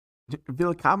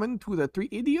Willkommen to the Three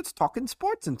Idiots Talking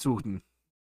Sports in Zuden.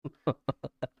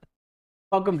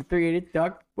 Welcome to 380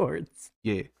 Talk Sports.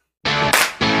 Yeah.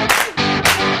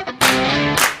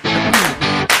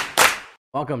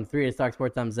 Welcome to 380 Talk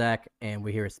Sports. I'm Zach, and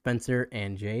we're here with Spencer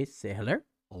and Jay. Say hello.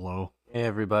 Hello. Hey,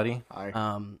 everybody.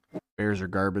 Hi. Bears are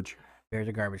garbage. Bears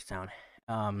are garbage town.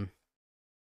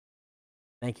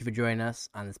 Thank you for joining us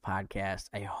on this podcast.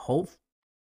 I hope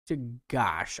to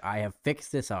gosh I have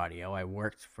fixed this audio. I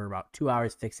worked for about 2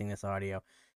 hours fixing this audio.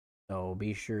 So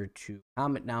be sure to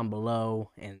comment down below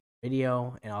in the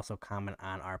video and also comment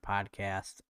on our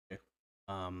podcast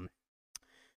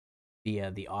via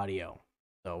the audio.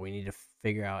 So we need to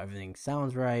figure out everything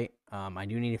sounds right. I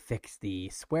do need to fix the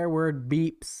swear word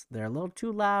beeps. They're a little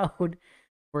too loud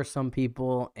for some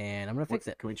people, and I'm going to fix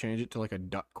it. Can we change it to like a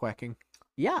duck quacking?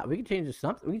 Yeah, we can change it to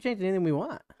something. We can change anything we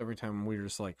want. Every time we're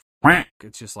just like,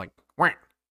 it's just like,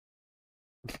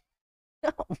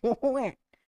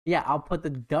 Yeah, I'll put the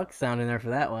duck sound in there for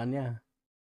that one, yeah.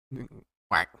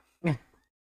 Quack.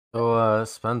 So,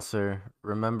 Spencer,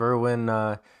 remember when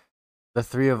the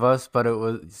three of us, but it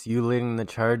was you leading the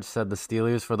charge, said the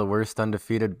Steelers were the worst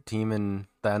undefeated team in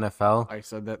the NFL? I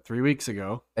said that 3 weeks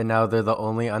ago. And now they're the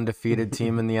only undefeated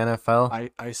team in the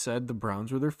NFL? I said the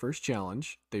Browns were their first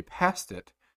challenge. They passed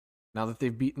it. Now that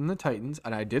they've beaten the Titans,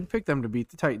 and I did pick them to beat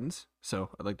the Titans, so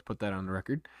I'd like to put that on the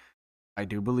record. I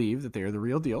do believe that they are the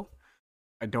real deal.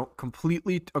 I don't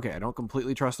completely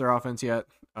trust their offense yet.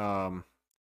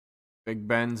 Big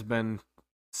Ben's been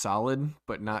solid,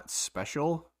 but not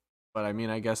special. But I mean,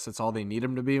 I guess that's all they need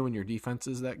him to be when your defense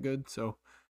is that good. So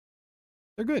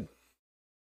they're good.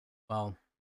 Well,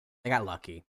 they got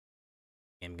lucky.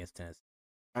 Game against Tennessee.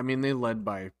 I mean, they led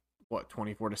by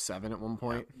 24-7 at one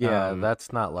point. Yeah,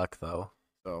 that's not luck though.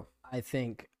 So I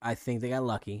think they got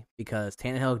lucky because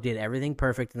Tannehill did everything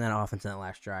perfect in that offense in that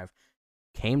last drive.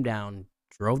 Came down,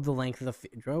 drove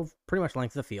pretty much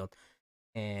length of the field,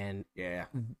 and yeah,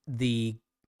 the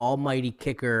almighty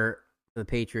kicker for the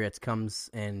Patriots comes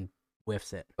and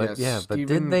whiffs it. But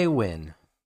did they win?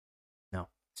 No.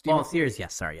 Steven, Sears,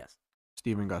 yes. Sorry, yes.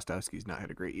 Steven Gostkowski's not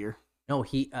had a great year. No,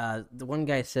 the one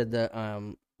guy said that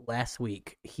last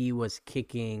week he was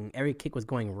kicking, every kick was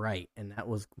going right, and that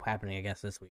was happening, I guess,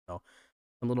 this week. So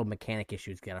some little mechanic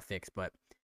issues got to fix. But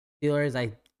Steelers,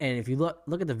 and if you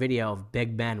look at the video of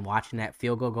Big Ben watching that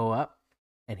field goal go up,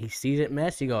 and he sees it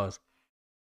miss, he goes,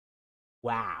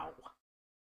 "Wow."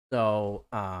 So,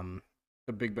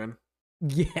 The Big Ben.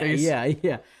 Yeah.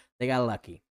 They got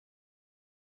lucky.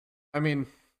 I mean,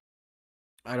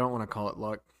 I don't want to call it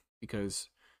luck because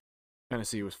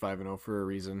Tennessee was 5-0 for a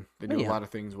reason. They do a lot of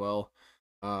things well.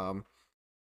 I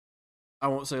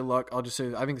won't say luck. I'll just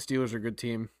say I think the Steelers are a good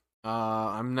team.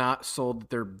 I'm not sold that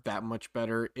they're that much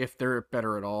better, if they're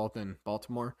better at all, than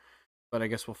Baltimore. But I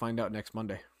guess we'll find out next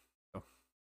Monday. So,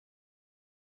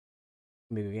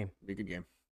 Be a good game. Be a good game.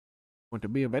 Want to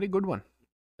be a very good one.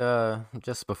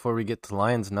 Just before we get to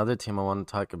Lions, another team I want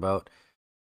to talk about.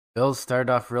 Bills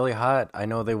started off really hot. I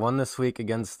know they won this week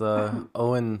against the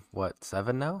 0-7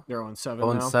 now? They're 0-7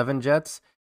 now. now. 0-7 Jets.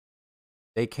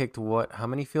 They kicked how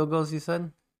many field goals you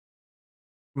said?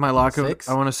 My lock of 6?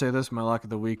 I want to say this. My lock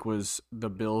of the week was the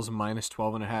Bills minus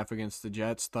 12.5 against the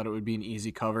Jets. Thought it would be an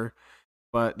easy cover,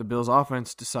 but the Bills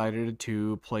offense decided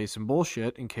to play some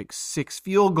bullshit and kick 6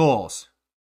 field goals.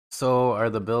 So are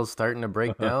the Bills starting to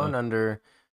break down under,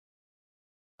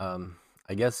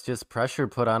 I guess, just pressure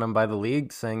put on them by the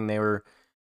league, saying they were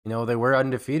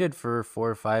undefeated for 4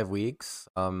 or 5 weeks.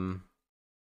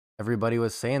 Everybody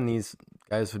was saying these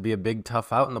guys would be a big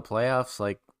tough out in the playoffs.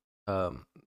 Like,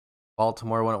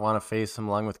 Baltimore wouldn't want to face them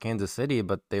along with Kansas City,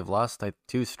 but they've lost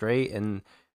 2 straight and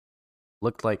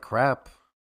looked like crap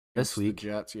this week. The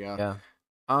Jets, yeah. Yeah.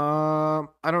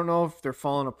 I don't know if they're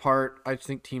falling apart. I just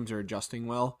think teams are adjusting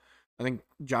well. I think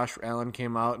Josh Allen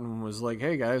came out and was like,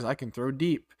 "Hey guys, I can throw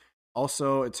deep."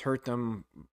 Also, it's hurt them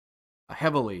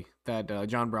heavily that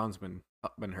John Brown's been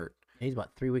hurt. He's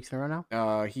about 3 weeks in a row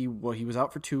now. He was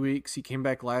out for 2 weeks. He came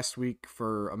back last week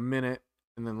for a minute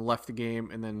and then left the game.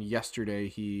 And then yesterday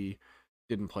he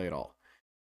didn't play at all.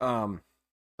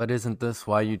 But isn't this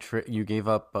why you gave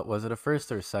up? But was it a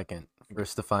first or a second for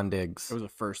Stephon Diggs? It was a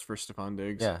first for Stephon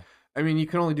Diggs. Yeah. I mean, you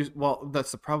can only do well.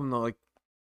 That's the problem though. Like,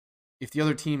 if the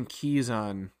other team keys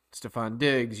on Stephon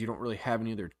Diggs, you don't really have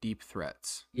any other deep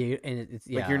threats. Yeah, and it's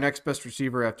like your next best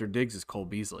receiver after Diggs is Cole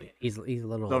Beasley. He's a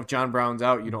little. So if John Brown's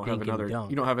out, you don't have dink and another.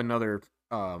 dunk. You don't have another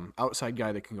outside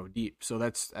guy that can go deep. So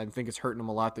I think it's hurting him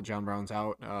a lot that John Brown's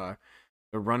out.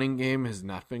 The running game has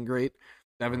not been great.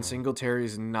 Devin Singletary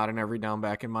is not an every down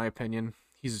back in my opinion.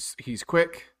 He's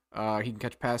quick. He can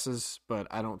catch passes, but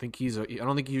I don't think he's a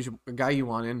guy you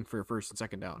want in for first and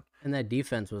second down. And that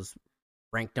defense was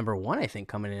ranked number 1, I think,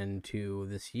 coming into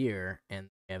this year, and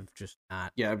they have just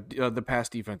not. Yeah, the pass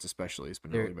defense especially has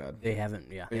been really bad. They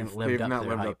haven't. Yeah, they haven't They've lived up not to their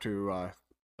lived hype. up to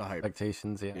the hype.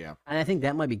 Expectations, yeah. Yeah. And I think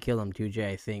that might be killing them too,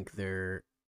 Jay. I think they're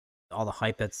all the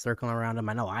hype that's circling around them.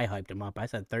 I know I hyped them up. I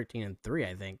said 13-3.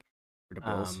 I think For the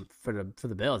Bills. For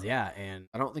the Bills, yeah. And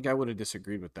I don't think I would have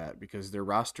disagreed with that because their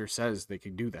roster says they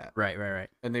could do that. right.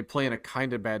 And they play in a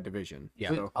kind of bad division. Yeah.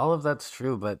 So, All of that's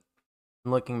true, but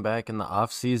looking back in the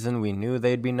offseason, we knew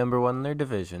they'd be number 1 in their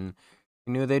division.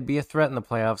 We knew they'd be a threat in the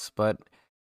playoffs, but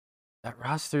that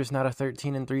roster's not a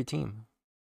 13-3 team.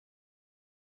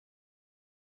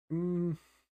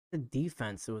 The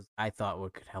defense I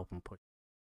thought could help them push.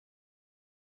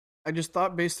 I just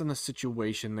thought based on the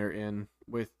situation they're in,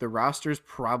 with the roster's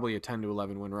probably a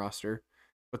 10-11 win roster,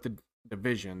 but the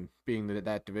division being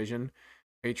that division,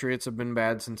 Patriots have been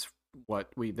bad since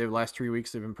the last 3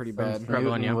 weeks they've been pretty bad.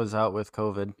 Newton was out with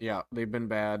COVID. Yeah, they've been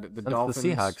bad. The Since Dolphins, the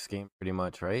Seahawks game, pretty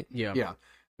much, right? Yeah. yeah.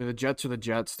 The Jets are the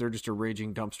Jets. They're just a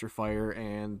raging dumpster fire,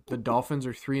 and the Dolphins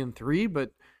are 3-3,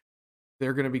 but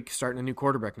they're going to be starting a new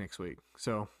quarterback next week.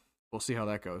 So we'll see how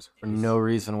that goes. For no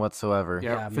reason whatsoever.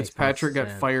 Yeah, Yeah, it makes no Fitzpatrick got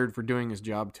sense. fired for doing his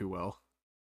job too well.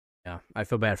 Yeah, I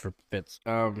feel bad for Fitz.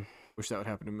 Wish that would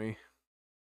happen to me.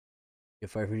 You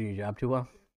fired for doing your job too well.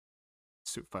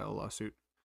 File a lawsuit.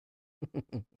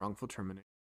 Wrongful termination.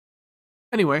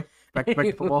 Anyway, back to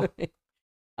football.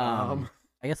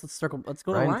 I guess let's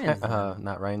go to Ryan Lions.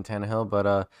 not Ryan Tannehill,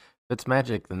 but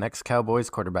Fitzmagic, the next Cowboys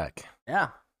quarterback. Yeah,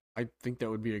 I think that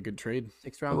would be a good trade. 6th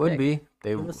It round. would pick. be.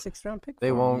 Give a 6th round pick. They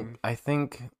for him.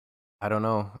 won't. I don't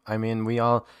know. I mean, we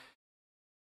all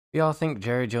think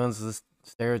Jerry Jones is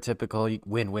stereotypical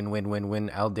win.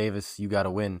 Al Davis, you got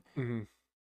to win. Mm-hmm.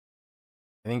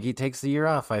 I think he takes the year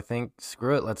off. I think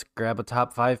screw it. Let's grab a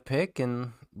top 5 pick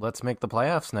and let's make the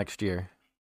playoffs next year.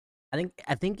 I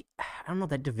think I don't know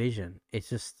that division.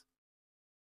 It's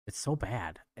so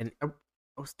bad. And I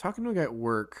was talking to a guy at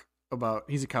work about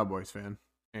he's a Cowboys fan,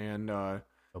 and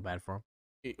so bad for him.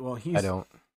 he's I don't.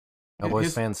 Cowboys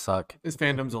his- fans suck. his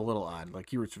fandom's a little odd. Like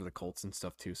he roots for the Colts and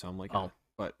stuff too. So I'm like, Oh.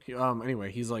 But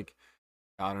anyway, he's like,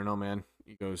 I don't know, man.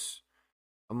 He goes,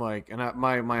 I'm like, and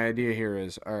my idea here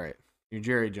is, all right, you're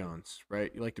Jerry Jones,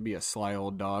 right? You like to be a sly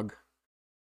old dog.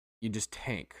 You just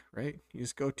tank, right? You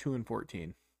just go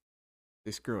 2-14.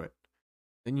 They screw it.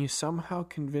 Then you somehow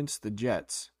convince the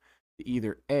Jets to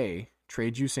either A,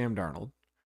 trade you Sam Darnold,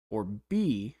 or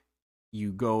B,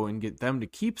 you go and get them to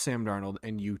keep Sam Darnold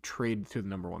and you trade to the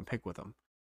number 1 pick with them.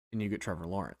 And you get Trevor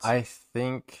Lawrence. I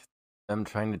think them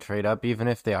trying to trade up, even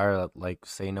if they are like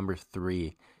say number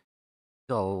 3,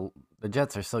 still the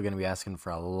Jets are still going to be asking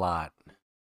for a lot.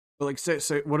 But like,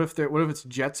 say, what if it's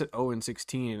Jets at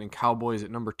 0-16 and Cowboys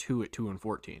at number 2 at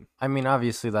 2-14? I mean,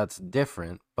 obviously that's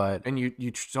different, but And you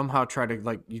somehow try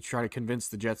to convince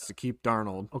the Jets to keep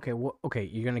Darnold. Okay, okay,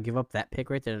 you're gonna give up that pick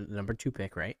right there, the number 2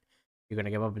 pick, right? You're gonna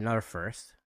give up another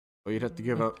first. Well, you'd have to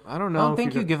give up. I don't I know. don't if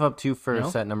think you give up 2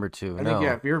 firsts No? at number 2. I no.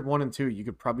 think if you're 1 and 2, you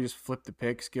could probably just flip the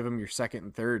picks, give them your second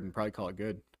and third, and probably call it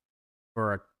good.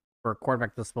 for a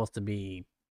quarterback that's supposed to be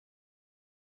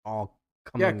all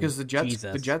coming. Yeah, because the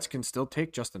Jesus. Jets can still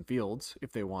take Justin Fields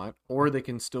if they want, or they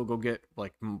can still go get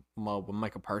like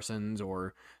Micah Parsons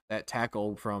or that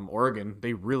tackle from Oregon.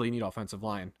 They really need offensive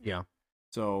line. Yeah.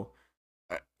 So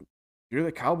you're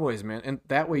the Cowboys, man, and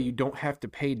that way you don't have to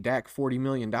pay Dak $40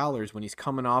 million when he's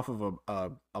coming off of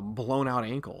a blown out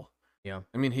ankle. Yeah.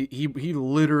 I mean he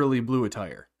literally blew a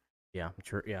tire. Yeah,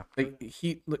 true. Yeah. Like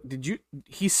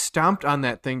he stomped on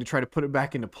that thing to try to put it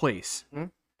back into place. Hmm?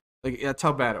 Like that's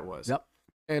how bad it was. Yep.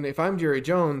 And if I'm Jerry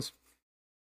Jones,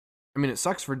 I mean it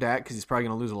sucks for Dak because he's probably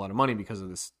going to lose a lot of money because of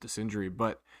this injury.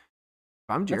 But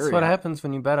if I'm Jerry, That's what happens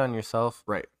when you bet on yourself.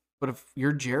 right? But if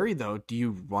you're Jerry though, do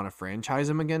you want to franchise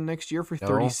him again next year for No.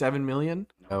 $37 million?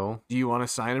 No. Do you want to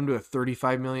sign him to a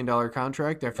 $35 million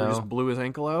contract after he No. just blew his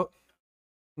ankle out?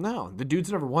 No, the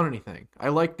dude's never won anything. I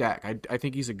like Dak. I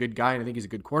think he's a good guy and I think he's a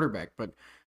good quarterback, but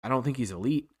I don't think he's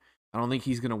elite. I don't think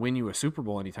he's going to win you a Super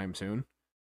Bowl anytime soon.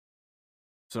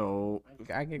 So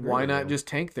I can agree why with not you. just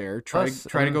tank there? Try Plus,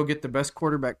 to go get the best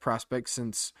quarterback prospect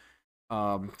since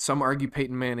some argue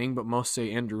Peyton Manning, but most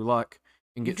say Andrew Luck,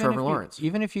 and get Trevor Lawrence.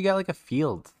 Even if you got like a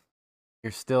Field,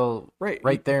 you're still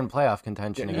right there in playoff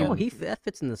contention Yeah, Yeah, well, again. that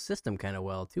fits in the system kind of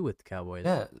well too with the Cowboys.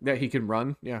 Yeah, Yeah, he can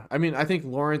run. Yeah, I mean, I think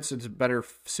Lawrence is better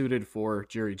suited for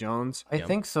Jerry Jones. I Yeah.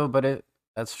 think so, but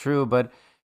that's true. But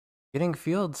getting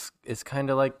Fields is kind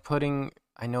of like putting.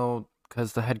 I know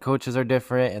because the head coaches are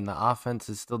different and the offense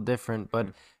is still different, but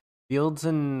Fields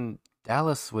and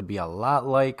Dallas would be a lot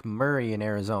like Murray in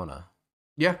Arizona.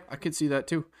 Yeah, I could see that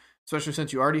too. Especially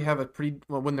since you already have a pretty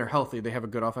well, when they're healthy, they have a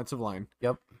good offensive line.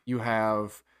 Yep. You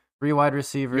have 3 wide you have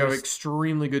receivers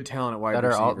extremely good talent at wide that are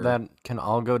receiver. that can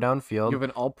all go downfield. You have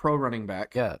an all-pro running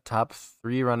back. Yeah, top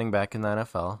 3 running back in the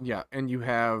NFL. Yeah, and you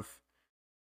have,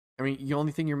 I mean, the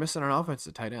only thing you're missing on offense is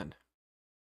a tight end.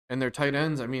 And their tight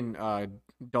ends, I mean,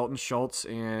 Dalton Schultz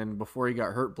and before he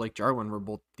got hurt, Blake Jarwin were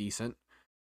both decent.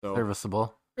 So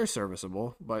Serviceable. they're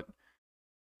serviceable, but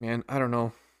man, I don't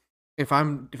know. If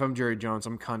I'm Jerry Jones,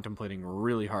 I'm contemplating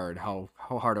really hard how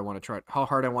hard I want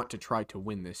to try to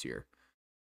win this year.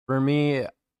 For me,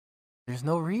 there's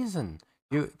no reason.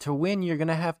 To win, you're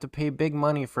gonna have to pay big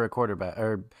money for a quarterback,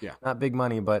 or Yeah. not big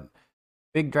money, but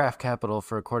big draft capital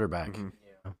for a quarterback. Mhm.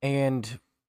 And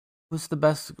who's the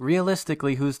best?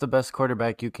 Realistically, who's the best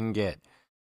quarterback you can get?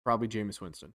 Probably Jameis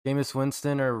Winston, Jameis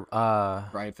Winston or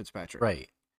Ryan Fitzpatrick. right?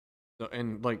 So,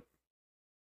 and like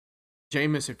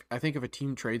Jameis, if a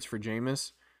team trades for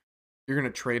Jameis, you're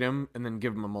gonna trade him and then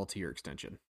give him a multi-year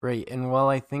extension. Right. And while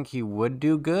I think he would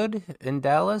do good in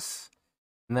Dallas,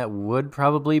 and that would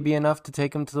probably be enough to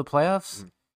take him to the playoffs,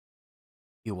 Mhm.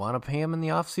 you want to pay him in the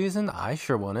offseason? I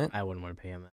sure wouldn't. I wouldn't want to pay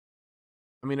him that.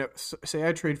 I mean, say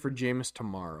I trade for Jameis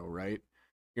tomorrow, right?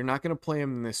 You're not gonna play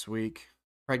him this week.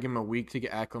 Probably give him a week to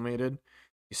get acclimated.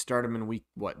 You start him in week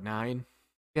 9?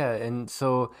 Yeah, and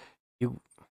so you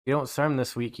don't start him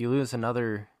this week, you lose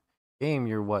another game.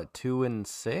 You're what,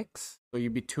 2-6? So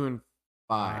you'd be 2-5.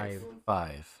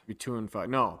 5. Be 2-5.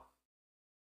 No.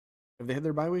 Have they had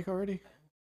their bye week already?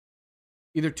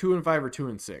 Either 2-5 or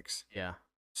 2-6. Yeah.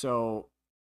 So,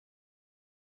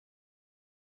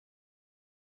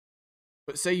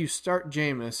 but say you start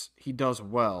Jameis, he does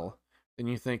well, then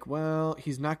you think, well,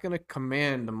 he's not going to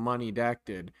command the money Dak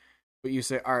did. But you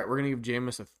say, all right, we're going to give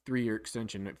Jameis a 3-year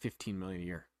extension at $15 million a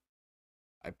year.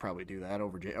 I'd probably do that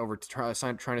over trying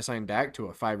to sign Dak to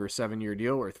a 5 or 7 year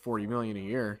deal worth $40 million a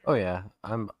year. Oh yeah,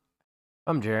 I'm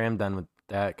Jerry. I'm done with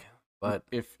Dak. But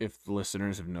if the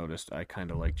listeners have noticed, I kind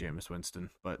of like Jameis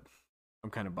Winston, but I'm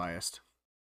kind of biased.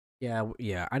 Yeah.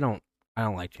 I don't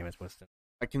like Jameis Winston.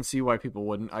 I can see why people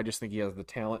wouldn't. I just think he has the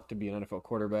talent to be an NFL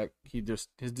quarterback. His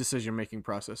decision making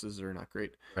processes are not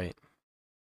great. right.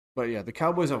 But yeah, the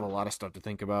Cowboys have a lot of stuff to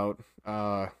think about.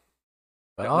 But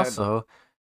that- also,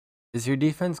 is your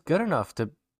defense good enough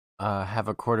to have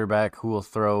a quarterback who will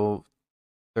throw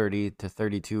 30 to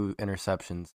 32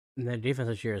 interceptions? And the defense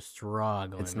this year is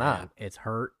struggling. It's man. not. It's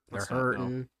hurt. They're It's not, no.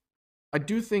 hurting. I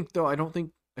do think though. I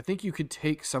think you could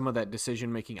take some of that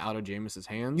decision making out of Jameis's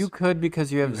hands. You could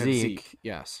because you have had Zeke,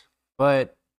 yes.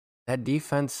 but that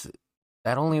defense,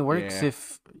 that only works Yeah.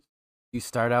 if you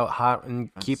start out hot and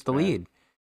Defense keep is the bad. lead.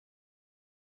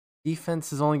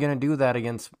 Defense is only going to do that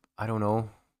against, I don't know,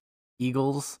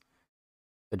 Eagles,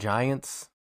 the Giants,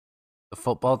 the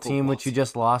football team, which you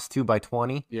just lost to by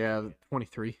 20, Yeah,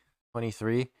 23.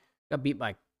 23. Got beat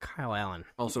by Kyle Allen.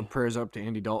 Also, prayers up to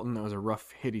Andy Dalton. That was a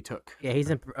rough hit he took Yeah, he's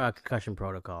in concussion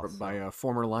protocol. by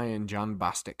former Lion John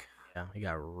Bostic. Yeah, he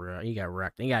got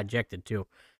wrecked. He got ejected too.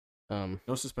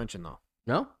 No suspension though.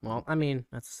 No, well, I mean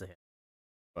that's it.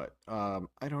 But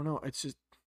I don't know. It's just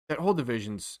that whole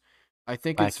division's. I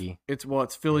think Wacky.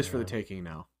 it's Phillies for the Yeah. taking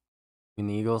now. In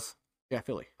the Eagles? Yeah,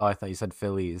 Philly. Oh, I thought you said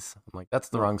Phillies. I'm like, that's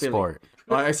the No, wrong Philly. sport.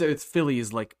 Well, I said it's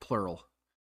Phillies like plural,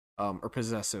 or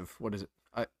possessive. What is it?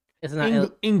 It's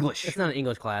not. English. It's not an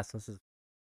English class. This is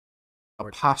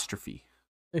Apostrophe.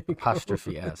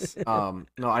 Apostrophe S. No,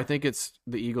 I think it's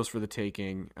the Eagles for the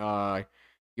taking.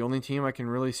 The only team I can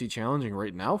really see challenging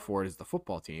right now for it is the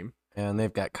football team. And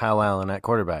they've got Kyle Allen at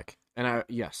quarterback. And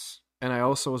I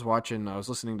also was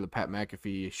listening to the Pat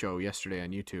McAfee show yesterday on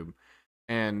YouTube,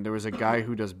 and there was a guy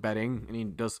who does betting, and he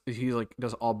does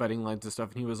all betting lines and stuff,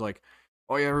 and he was like,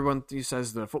 "Oh yeah, everyone he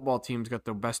says the football team's got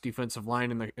the best defensive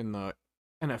line in the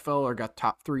NFL or got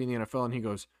top 3 in the NFL," and he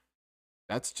goes,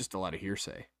 "That's just a lot of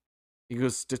hearsay." He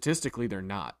goes, "Statistically, they're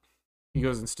not." He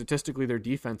goes, "And statistically, their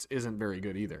defense isn't very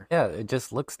good either." Yeah, it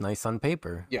just looks nice on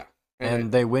paper. Yeah,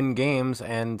 And they win games,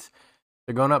 and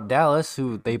they're going up Dallas,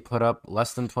 who they put up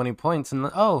less than 20 points, and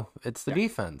it's the Yeah.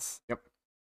 defense.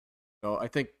 so I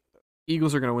think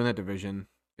Eagles are going to win that division.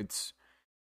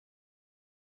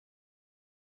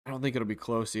 I don't think it'll be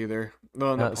close either.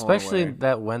 They'll end up pulling Especially away.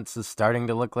 that Wentz is starting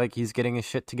to look like he's getting his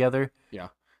shit together.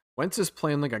 Wentz is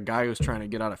playing like a guy who's trying to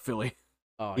get out of Philly.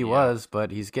 Oh, He yeah. was,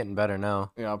 but he's getting better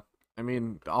now. Yeah, I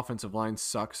mean the offensive line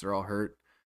sucks. They're all hurt.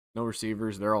 No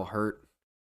receivers. They're all hurt.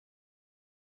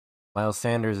 Miles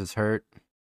Sanders is hurt.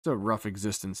 It's a rough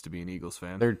existence to be an Eagles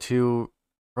fan. Their 2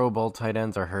 Pro Bowl tight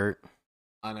ends are hurt.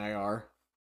 on IR.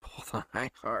 Both on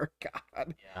IR.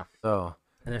 God. Yeah. So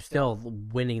And they're still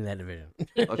winning that division.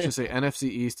 Let's just say NFC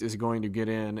East is going to get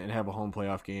in and have a home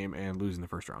playoff game and lose in the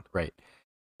first round. Right.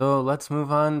 So let's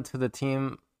move on to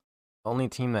the only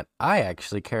team that I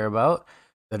actually care about,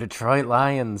 the Detroit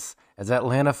Lions, as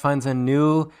Atlanta finds a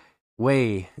new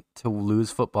way to lose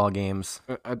football games.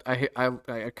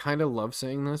 I kind of love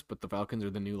saying this, but the Falcons are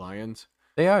the new Lions.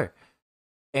 They are.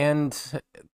 And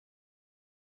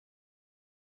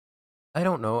I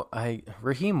don't know.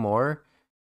 Raheem Moore,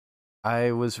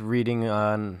 I was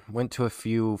went to a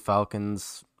few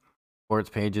Falcons sports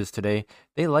pages today.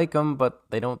 They like him, but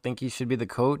they don't think he should be the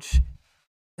coach.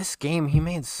 This game, he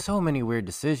made so many weird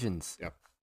decisions. Yep.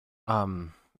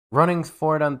 Running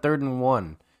for it on 3rd and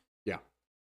 1. Yeah.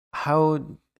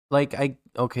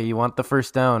 Okay, you want the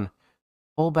first down.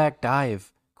 Fullback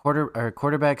dive.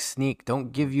 Quarterback sneak.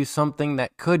 Don't give you something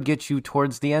that could get you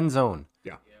towards the end zone.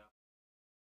 Yeah.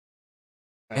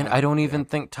 And I don't even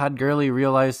think Todd Gurley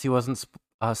realized he wasn't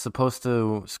supposed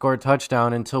to score a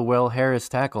touchdown until Will Harris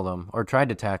tackled him or tried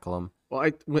to tackle him. Well,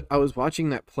 I was watching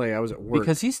that play. I was at work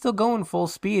Because he's still going full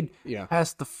speed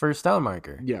past the first down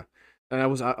marker. Yeah, and I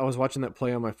was watching that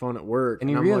play on my phone at work, And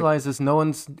he I'm realizes no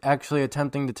one's actually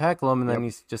attempting to tackle him, and then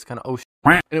he's just kind of, oh, shit.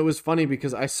 and it was funny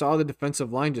because I saw the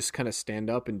defensive line just kind of stand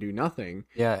up and do nothing.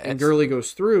 Yeah, and Gurley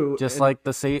goes through, just like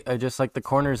the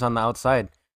corners on the outside.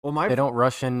 Well, They don't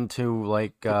rush into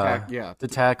the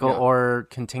tackle yeah. or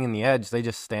contain the edge. They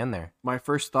just stand there. My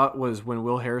first thought was when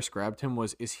Will Harris grabbed him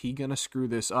was, is he gonna screw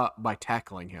this up by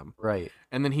tackling him? Right.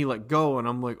 And then he let go, and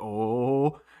I'm like,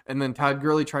 oh. And then Todd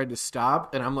Gurley tried to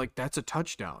stop, and I'm like, that's a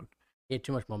touchdown. He had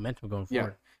too much momentum going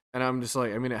forward. And I'm just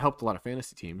like, I mean, it helped a lot of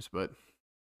fantasy teams, but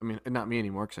I mean, not me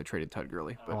anymore because I traded Todd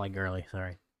Gurley. I But don't like Gurley.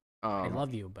 Sorry. I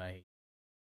love you, but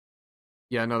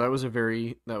yeah, no, that was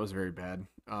very bad.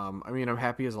 I mean, I'm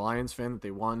happy as a Lions fan that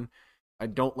they won. I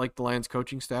don't like the Lions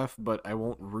coaching staff, but I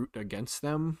won't root against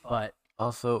them. But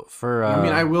Also for I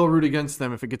mean, I will root against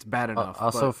them if it gets bad enough.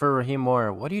 also but for Raheem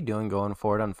Moore, what are you doing going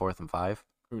forward on 4th and 5?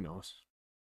 who knows?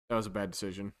 That was a bad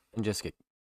decision. And just get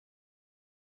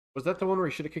Was that the one where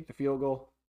he should have kicked the field goal?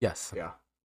 yes, Yeah.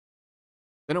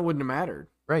 Then it wouldn't have mattered.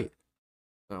 right.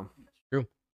 So true.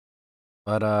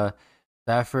 But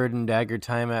Stafford and dagger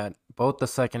time at both the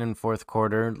 2nd and 4th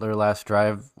quarter. Their last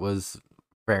drive was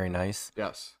very nice,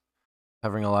 yes.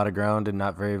 covering a lot of ground and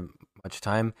not very much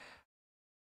time.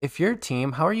 If your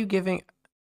team, how are you giving?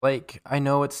 Like, I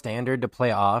know it's standard to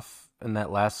play off in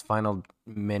that last final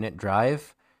minute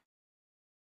drive.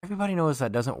 Everybody knows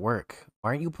that doesn't work. Why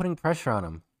aren't you putting pressure on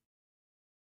them?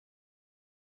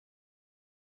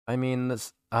 I mean,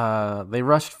 they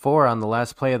rushed 4 on the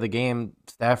last play of the game.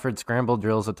 Stafford scramble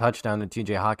drills a touchdown to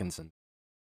TJ Hawkinson.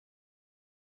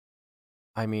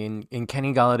 I mean, and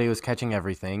Kenny Galladay was catching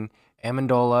everything.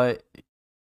 Amendola,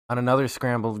 on another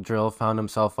scramble drill, found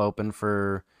himself open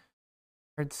for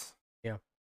yards. Yeah.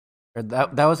 Or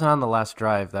that wasn't on the last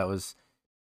drive. That was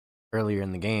earlier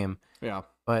in the game. Yeah.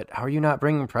 But how are you not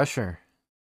bringing pressure?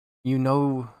 You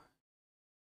know,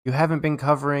 you haven't been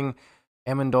covering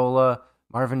Amendola,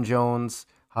 Marvin Jones,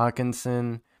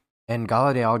 Hawkinson, and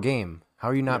Galladay all game. How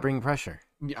are you not bringing pressure?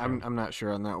 Yeah, I'm not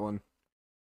sure on that one.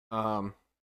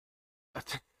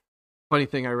 Funny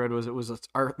thing I read was there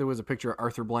was a picture of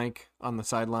Arthur Blank on the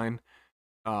sideline,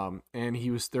 and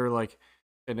he was there like,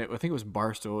 I think it was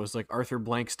Barstool. It was like Arthur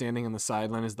Blank standing on the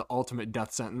sideline is the ultimate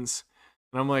death sentence,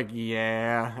 and I'm like,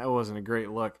 yeah, that wasn't a great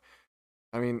look.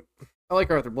 I mean, I like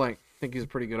Arthur Blank. I think he's a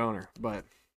pretty good owner, but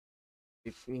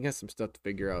he got some stuff to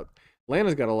figure out.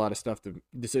 Atlanta's got a lot of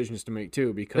decisions to make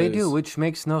too, because They do, which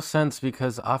makes no sense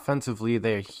because offensively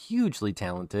they're hugely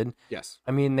talented. yes,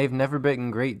 I mean, they've never been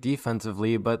great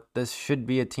defensively, but this should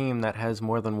be a team that has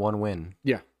more than one win.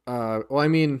 yeah. Well, I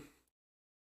mean,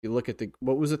 you look at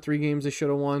what was the 3 games they should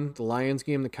have won? The Lions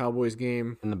game, the Cowboys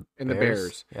game, And the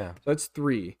Bears. Yeah. So that's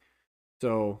 3.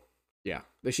 So yeah,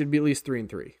 they should be at least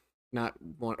 3-3, not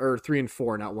 1 or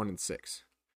 3-4, not 1-6.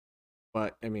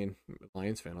 But I mean,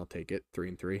 Lions fan, I'll take it.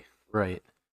 3-3. Right.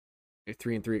 A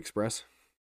 3-3 Express.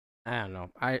 I don't know.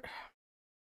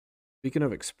 Speaking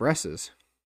of expresses,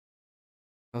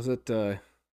 how's it?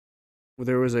 Well,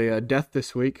 there was a death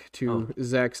this week to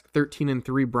Zach's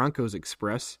 13-3 Broncos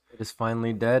Express. It is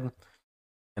finally dead,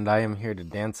 and I am here to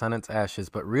dance on its ashes.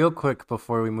 But real quick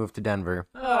before we move to Denver,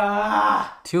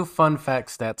 2 fun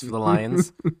fact stats for the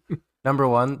Lions. Number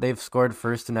 1, they've scored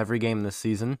first in every game this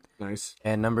season. Nice.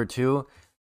 And number 2,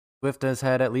 Swift has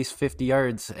had at least 50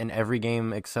 yards in every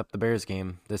game except the Bears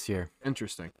game this year.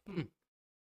 Interesting.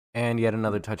 And yet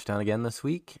another touchdown again this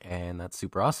week, and that's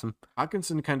super awesome.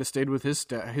 Hawkinson kind of stayed with his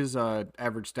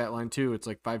average stat line too. It's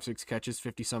like 5-6 catches,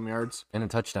 50-some yards, And a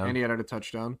touchdown. and he had a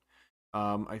touchdown.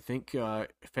 I think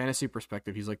fantasy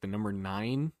perspective, he's like the number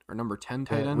 9 or number 10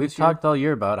 tight end. We've this year. talked all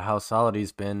year about how solid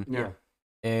he's been. Yeah.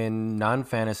 In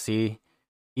non-fantasy,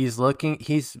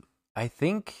 I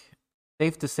think,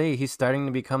 safe to say he's starting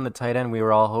to become the tight end we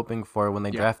were all hoping for when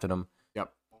they drafted him.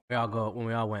 Yep. When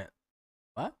we all went,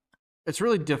 what? It's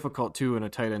really difficult too in a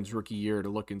tight end's rookie year to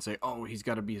look and say, "Oh, he's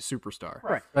got to be a superstar."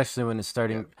 Right. Especially when it's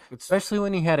starting, Yeah, especially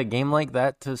when he had a game like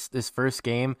that to his first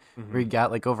game where he got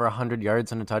like over 100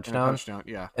 yards and a touchdown,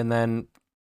 yeah. and then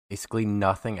basically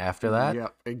nothing after that. Yeah,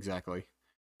 exactly.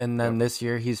 And then this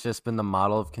year he's just been the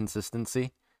model of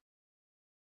consistency.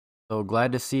 So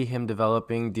glad to see him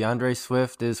developing. DeAndre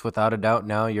Swift is without a doubt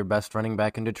now your best running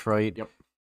back in Detroit. Yep.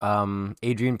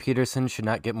 Adrian Peterson should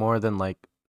not get more than like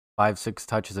 5-6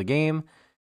 touches a game.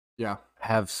 Yeah.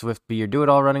 Have Swift be your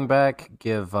do-it-all running back.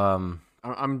 Give I'm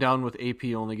down with AP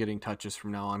only getting touches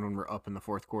from now on when we're up in the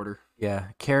fourth quarter.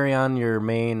 carry on your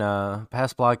main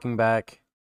pass blocking back.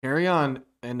 Carry on,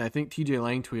 and I think TJ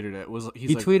Lang tweeted it.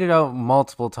 He tweeted out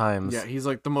multiple times. Yeah, he's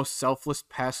like the most selfless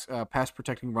pass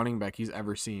protecting running back he's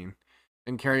ever seen.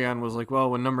 And Carry on was like,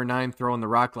 well, when number 9 throwing the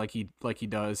rock like he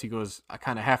does, he goes, I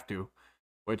kind of have to,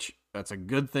 which that's a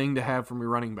good thing to have from your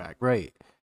running back. Right.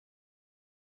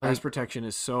 Pass protection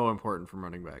is so important from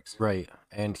running backs. Right,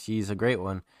 and he's a great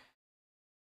one.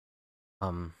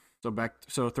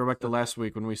 So throw back to last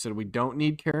week when we said we don't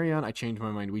need Carry on. I changed my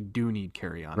mind. We do need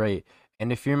Carry on. Right.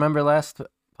 And if you remember last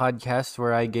podcast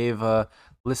where I gave a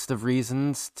list of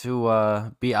reasons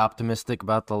to be optimistic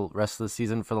about the rest of the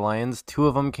season for the Lions, 2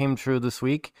 of them came true this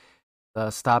week. The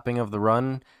stopping of the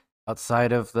run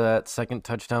outside of that second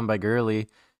touchdown by Gurley,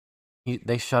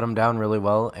 they shut him down really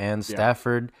well. And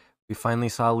Stafford, we finally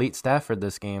saw elite Stafford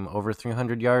this game, over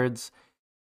 300 yards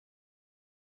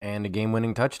and a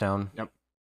game-winning touchdown. Yep.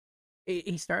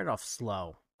 He started off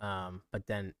slow, but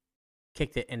then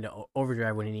kicked it into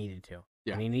overdrive when he needed to.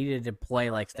 Yeah. When he needed to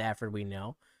play like Stafford, we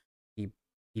know he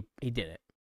did it.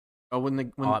 Oh,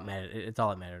 when all it mattered. It's all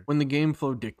that mattered. When the game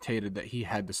flow dictated that he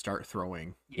had to start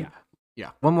throwing. Yeah.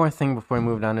 One more thing before we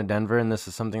moved on to Denver, and this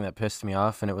is something that pissed me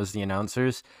off, and it was the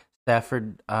announcers.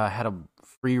 Stafford had a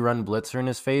free run blitzer in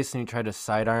his face, and he tried to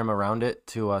sidearm around it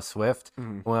to Swift.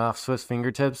 Went off Swift's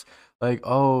fingertips. Like,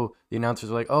 the announcers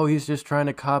were like, he's just trying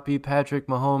to copy Patrick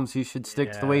Mahomes. He should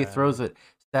stick to the way he throws it.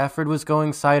 Stafford was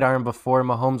going sidearm before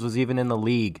Mahomes was even in the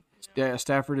league. Yeah,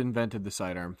 Stafford invented the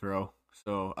sidearm throw,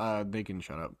 so they can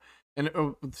shut up. And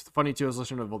it's funny, too, I was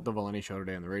listening to the Valenti show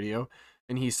today on the radio,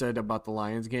 and he said about the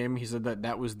Lions game, he said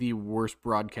that was the worst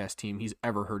broadcast team he's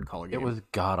ever heard call a game. It was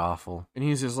god-awful. And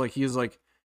he's like,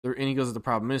 and he goes, the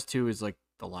problem is, too, is like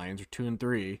the Lions are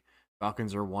 2-3,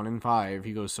 Falcons are 1-5.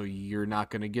 He goes, so you're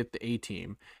not going to get the A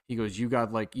team. He goes, you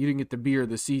didn't get the B or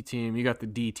the C team, you got the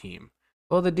D team.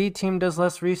 Well, the D team does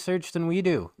less research than we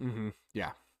do. Mm-hmm.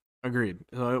 Yeah, agreed.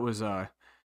 So it was,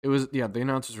 the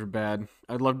announcers were bad.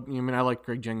 I like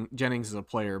Greg Jennings as a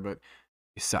player, but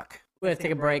they suck. We're going to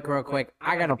take a break real quick.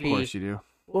 I got to pee. Of course you do.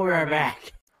 We'll be right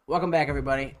back. Welcome back,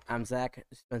 everybody. I'm Zach,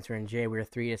 Spencer, and Jay. We're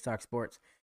 3 to Talk Sports.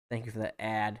 Thank you for that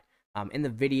ad. In the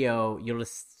video, you'll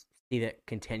just see that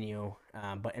continue,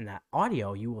 but in the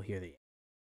audio, you will hear the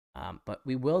but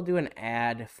we will do an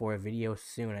ad for a video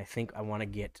soon. I think I want to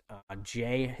get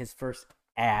Jay his first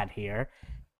ad here.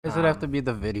 Does it have to be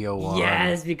the video one?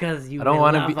 Yes, because I don't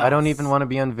want to be. I don't even want to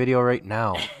be on video right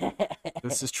now.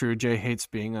 This is true. Jay hates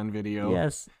being on video.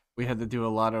 Yes. We had to do a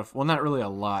lot of, well, not really a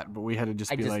lot, but we had to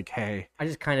just be like, hey. I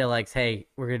just kind of like, hey,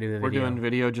 we're going to do the video. We're doing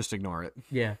video, just ignore it.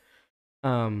 Yeah.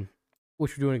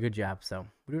 Which we're doing a good job, so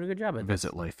we're doing a good job at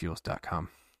Visit lifefuels.com.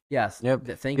 Yes. Yep.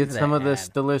 Thank you for Get that some of ad. this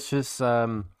delicious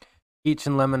peach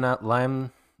and lemon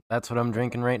lime. That's what I'm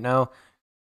drinking right now.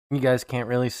 You guys can't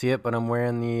really see it, but I'm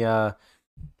wearing the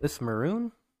this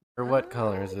maroon, or what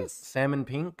color is it? Salmon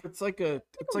pink. It's like a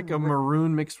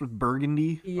maroon mixed with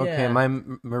burgundy. Yeah. Okay, my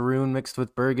maroon mixed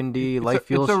with burgundy Life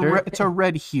Fuel shirt. It's a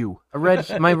red hue.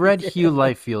 My red hue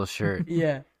Life Fuel shirt.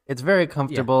 Yeah. It's very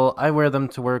comfortable. I wear them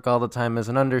to work all the time as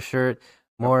an undershirt.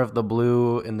 More of the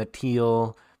blue and the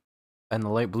teal and the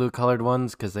light blue colored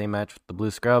ones because they match with the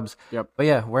blue scrubs. Yep. But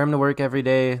yeah, wear them to work every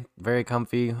day. Very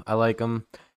comfy. I like them.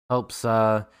 Helps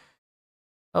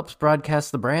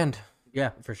broadcast the brand.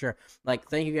 Yeah, for sure. Like,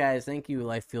 thank you guys. Thank you,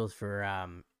 Life Fuels, for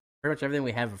pretty much everything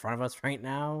we have in front of us right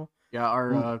now. Yeah,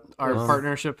 our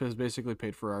partnership has basically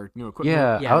paid for our new equipment.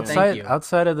 Yeah, thank you.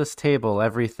 outside of this table,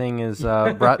 everything is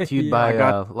brought to you by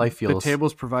Life Fuels. The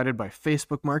table's provided by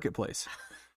Facebook Marketplace.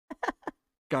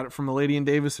 Got it from a lady in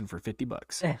Davison for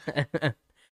 $50.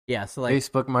 Yeah, so like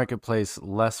Facebook Marketplace,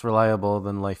 less reliable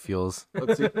than Life Fuels.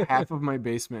 Let's see, half of my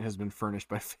basement has been furnished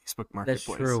by Facebook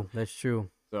Marketplace. That's true.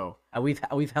 So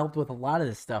we've helped with a lot of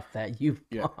the stuff that you've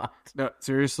Yeah. bought. no,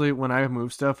 seriously, when I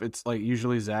move stuff, it's like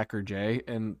usually Zach or Jay,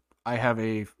 and I have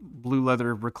a blue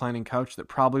leather reclining couch that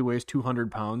probably weighs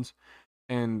 200 pounds,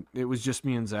 and it was just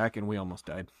me and Zach, and we almost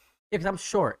died. Yeah, because I'm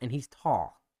short and he's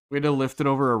tall. We had to lift it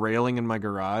over a railing in my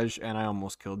garage, and I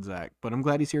almost killed Zach. But I'm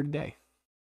glad he's here today.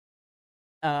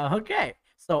 Okay.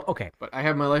 So okay. But I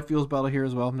have my Life Fuels bottle here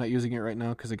as well. I'm not using it right now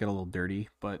because it got a little dirty,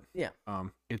 but Yeah.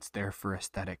 it's there for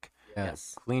aesthetic. Yeah,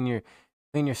 Yes. clean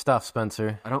your stuff,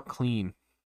 Spencer. I don't clean.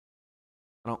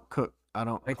 I don't cook. I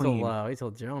don't Wait clean.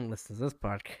 till Joan listens to this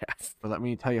podcast. But let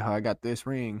me tell you how I got this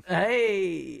ring.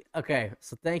 Hey. Okay.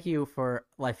 So thank you for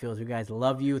Life Fuels. You guys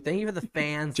love you. Thank you for the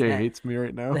fans Jay hates me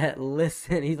right now. that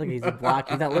listen. He's blocked.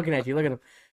 He's not looking at you. Look at him.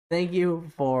 Thank you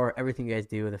for everything you guys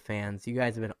do, the fans. You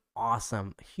guys have been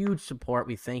awesome. Huge support.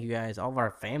 We thank you guys. All of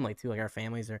our family too. Like our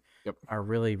families are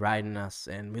really riding us,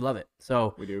 and we love it.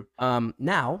 So We do.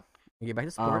 now we get back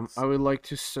to sports. I would like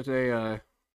to say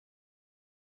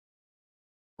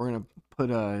we're gonna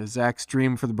put Zach's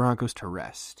dream for the Broncos to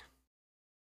rest.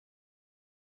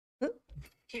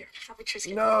 Here, have a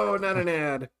Triscuit. No, not an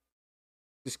ad.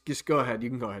 Just go ahead. You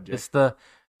can go ahead, Jay.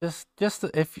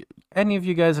 If any of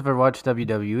you guys ever watched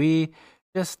WWE,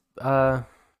 just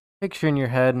picture in your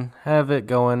head, have it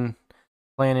going,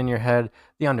 playing in your head,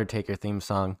 the Undertaker theme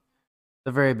song,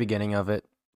 the very beginning of it,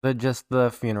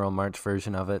 the funeral march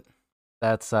version of it.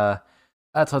 That's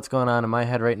what's going on in my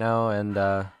head right now, and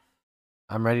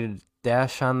I'm ready to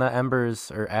dash on the embers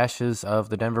or ashes of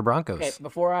the Denver Broncos. Okay,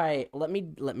 before let me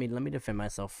defend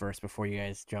myself first before you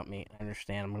guys jump me. I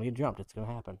understand I'm gonna get jumped. It's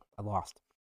gonna happen. I lost.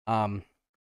 So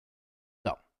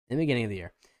in the beginning of the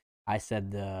year, I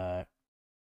said the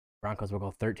Broncos will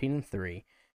go 13-3,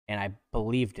 and I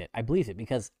believed it. I believed it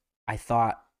because I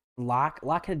thought Locke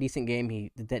had a decent game.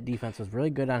 That defense was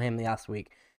really good on him last week.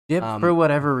 Dip, for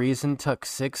whatever reason, took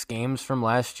 6 games from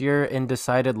last year and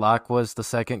decided Locke was the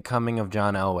second coming of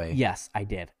John Elway. Yes, I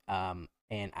did. And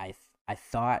I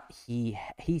thought he's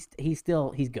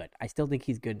good. I still think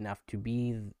he's good enough to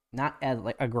be not as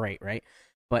like a great, right?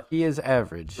 But He is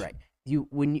average. right.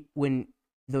 When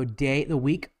the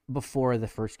week before the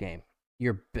first game,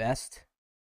 your best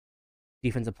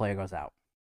defensive player goes out.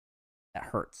 That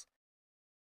hurts.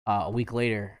 A week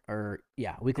later,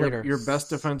 your best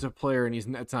defensive player, and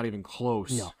it's not even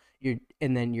close. No, a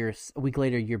week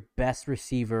later, your best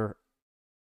receiver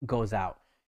goes out.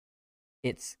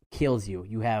 It kills you.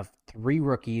 You have 2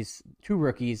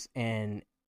 rookies, and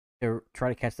they try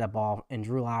to catch that ball, and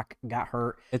Drew Lock got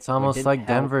hurt. It's almost didn't like help.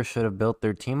 Denver should have built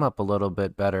their team up a little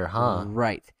bit better, huh?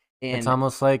 Right. And It's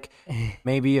almost like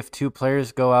maybe if 2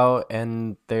 players go out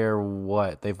and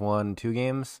they've won 2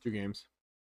 games. 2 games.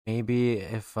 Maybe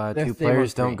if 2 They won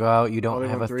players 3. don't go out, you don't they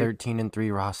have won a 3?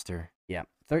 13-3 roster. yeah,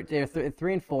 they're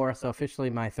 3-4. So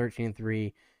officially, my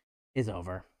 13-3 is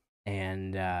over.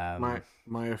 And My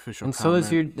official And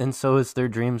comment, so is their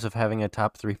dreams of having a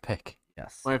top 3 pick.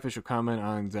 yes. my official comment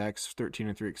on Zach's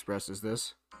 13-3 Express is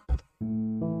this.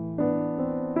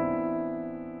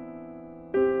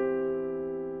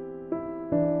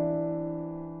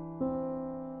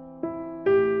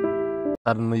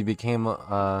 Suddenly became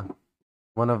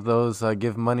one of those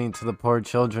give money to the poor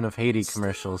children of Haiti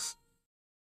commercials.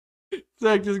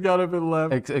 Zach just got up and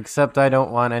left. Except I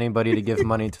don't want anybody to give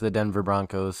money to the Denver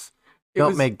Broncos.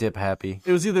 Don't make Dip happy.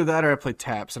 It was either that or I played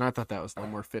taps, and I thought that was a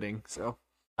little more fitting. So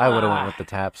I would have went with the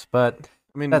Taps, but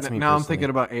I mean, That's me now I'm personally. thinking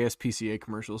about ASPCA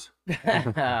commercials.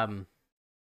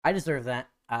 I deserve that.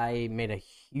 I made a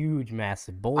huge,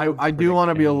 massive bold. I do want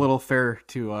to be a prediction. little fair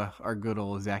to our good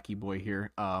old Zachy boy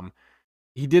here.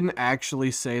 He didn't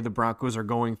actually say the Broncos are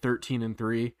going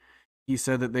 13-3. He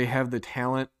said that they have the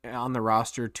talent on the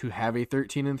roster to have a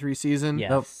 13-3 season. Yes.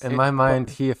 nope. In my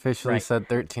mind, he officially Right. said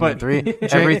 13-3.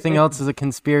 But- Everything else is a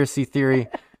conspiracy theory.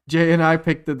 Jay and I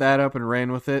picked that up and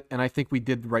ran with it, and I think we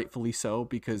did rightfully so,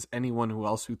 because anyone who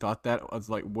thought that was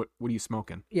like, "What are you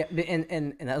smoking?" Yeah,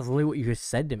 and that was literally what you just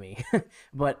said to me.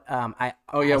 But I.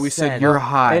 Oh yeah, I we said you're well,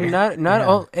 high. And not Yeah.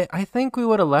 all. I think we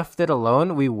would have left it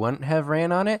alone. We wouldn't have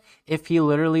ran on it if he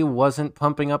literally wasn't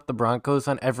pumping up the Broncos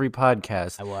on every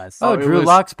podcast. I was. Oh, it Drew was-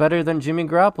 Lock's better than Jimmy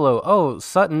Garoppolo. Oh,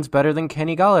 Sutton's better than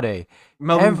Kenny Galladay.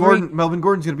 Melvin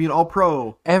Gordon's gonna be an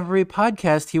All-Pro. Every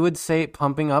podcast he would say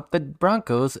pumping up the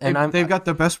Broncos, and They've got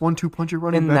the best 1-2 puncher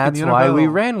running and back that's in the why NFL. we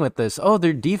ran with this. Oh,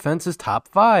 their defense is top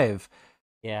 5.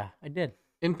 Yeah, I did.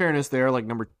 In fairness, they are like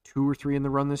number 2 or 3 in the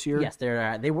run this year. Yes,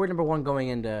 they were number 1 going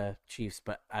into Chiefs,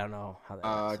 but I don't know how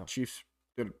that. went, so. Chiefs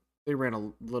they ran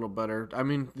a little better. I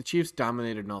mean, the Chiefs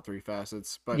dominated in all 3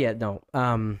 facets, but Yeah, no.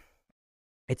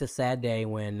 It's a sad day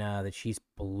when the Chiefs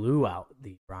blew out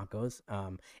the Broncos.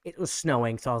 It was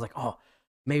snowing, so I was like, oh,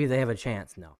 maybe they have a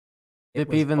chance. No. It Dip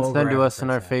was even over said after to us in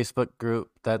first our half. Facebook group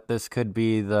that this could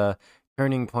be the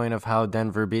turning point of how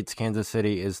Denver beats Kansas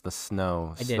City is the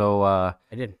snow. I did. So, I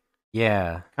did.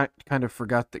 yeah. I kind of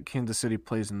forgot that Kansas City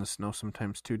plays in the snow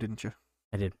sometimes too, didn't you?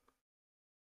 I did.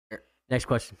 Next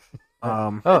question.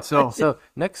 So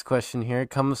next question here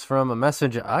comes from a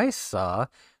message I saw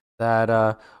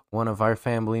that one of our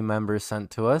family members sent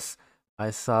to us.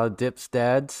 I saw Dip's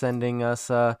dad sending us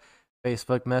a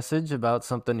Facebook message about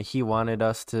something he wanted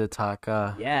us to talk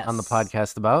on the Yes.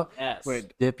 podcast about. Yes.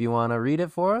 Wait, Dip, you want to read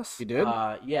it for us? you did?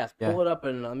 Yes. Yeah. Pull it up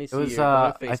and let me see. It was here.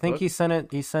 Go to I think he Facebook. sent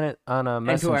it. He sent it on a And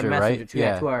messenger, to our right?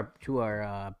 messenger, to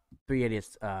our 3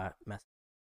 idiots message.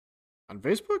 On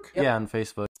Facebook? Yep. Yeah, on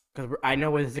Facebook. Because I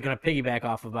know where this is gonna piggyback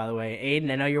off of. By the way, Aiden,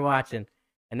 I know you're watching.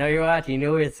 You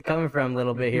know where it's coming from a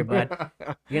little bit here, bud.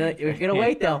 We're gonna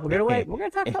wait though. We're gonna wait. We're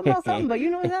gonna talk about something, but you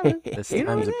know what's happening. This You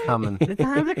know time's what's a coming. The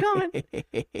times are coming.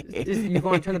 Just, you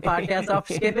want to turn the podcast off?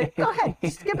 Skip it. Go ahead.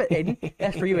 Skip it, Aiden.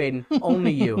 That's for you, Aiden.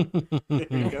 Only you.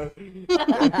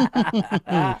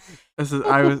 This is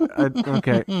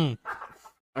okay.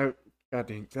 God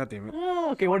damn it.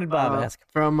 Okay, what did Bob ask?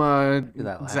 From That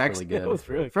laughed Zach's really good. That was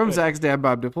really from good. Zach's dad,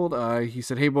 Bob Dippold. He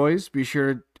said, "Hey boys, be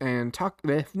sure and talk."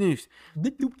 I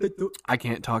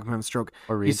can't talk. I'm having a stroke.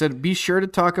 Or He read. said, "Be sure to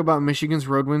talk about Michigan's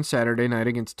road win Saturday night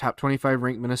against top 25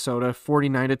 ranked Minnesota,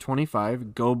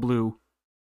 49-25. Go blue."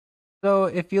 So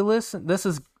if you listen, this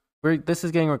is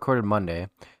getting recorded Monday.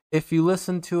 If you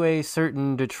listen to a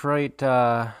certain Detroit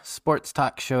sports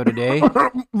talk show today,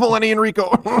 Valenti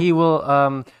Enrico he will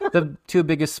the two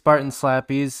biggest Spartan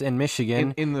slappies in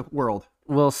Michigan in the world.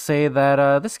 will say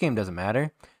that this game doesn't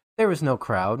matter. There was no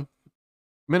crowd,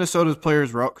 Minnesota's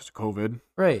players were out because of COVID.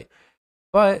 right?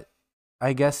 But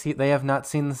I guess they have not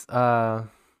seen this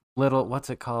little, what's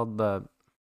it called, the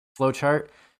flow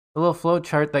chart, the little flow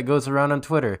chart that goes around on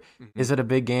Twitter. Is it a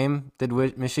big game? Did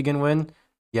Michigan win?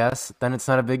 Yes. Then it's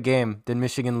not a big game. Did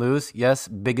Michigan lose? Yes.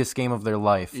 Biggest game of their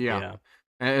life. Yeah.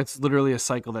 And it's literally a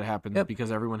cycle that happens Yep.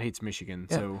 because everyone hates Michigan.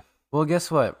 Yep. So Well,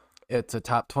 guess what? It's a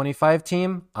top 25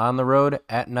 team on the road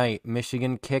at night.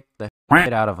 Michigan kicked the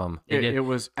shit out of them. it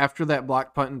was after that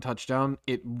block punt and touchdown.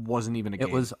 It wasn't even a game.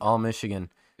 It was all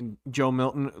Michigan. And Joe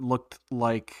Milton looked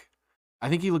like, I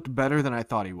think he looked better than I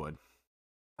thought he would.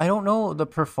 I don't know the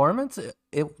performance.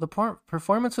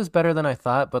 Performance was better than I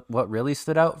thought, but what really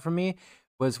stood out for me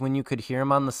was when you could hear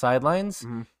him on the sidelines.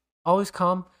 Mhm. Always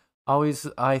calm. Always,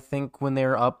 I think when they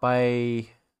were up by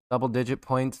double-digit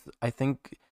points, I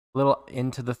think a little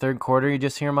into the third quarter, you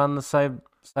just hear him on the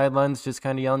sidelines, just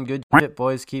kind of yelling, "Good shit,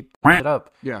 boys, keep it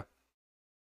up," Yeah.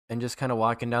 and just kind of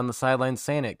walking down the sidelines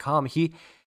saying it calm.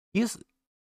 He's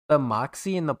the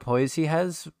moxie and the poise he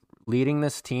has leading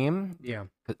this team Yeah.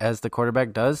 as the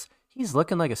quarterback does. He's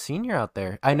looking like a senior out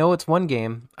there. I know it's one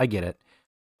game. I get it.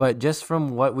 But just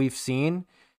from what we've seen,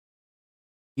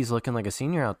 he's looking like a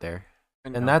senior out there.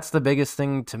 And that's the biggest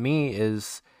thing to me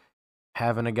is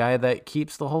having a guy that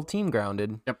keeps the whole team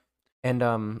grounded. Yep. And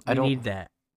I We don't need that.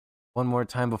 one more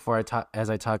time before as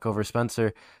I talk over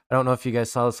Spencer. I don't know if you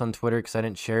guys saw this on Twitter because I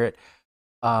didn't share it.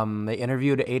 They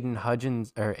interviewed Aiden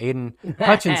Hutchinson.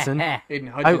 Aiden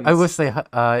Hutchins. I wish they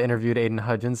interviewed Aiden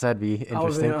Hutchins. That'd be That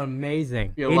was interesting.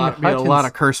 amazing. Be a lot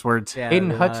of curse words. Yeah, Aiden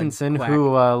the, Hutchinson, quack.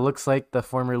 who looks like the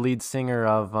former lead singer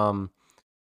of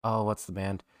what's the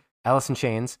band? Alice in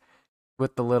Chains,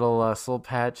 with the little soul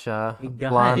patch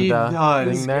blonde He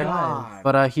does. thing there. God.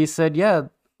 But he said, yeah,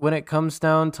 when it comes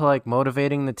down to like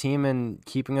motivating the team and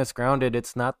keeping us grounded,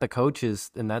 it's not the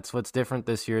coaches, and that's what's different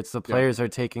this year. It's the players are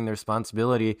taking the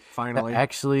responsibility Finally. to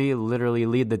actually literally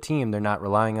lead the team. They're not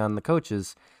relying on the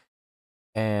coaches.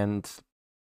 And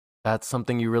that's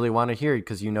something you really want to hear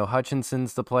because you know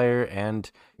Hutchinson's the player, and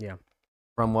Yeah.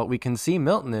 from what we can see,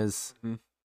 Milton is, Mhm.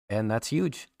 and that's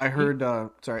huge. I heard,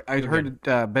 heard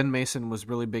Ben Mason was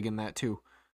really big in that too.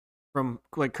 From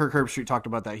like Kirk Herbstreit talked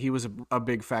about that. He was a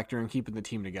big factor in keeping the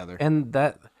team together. And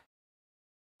that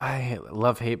I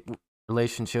love-hate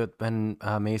relationship with Ben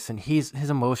Mason. His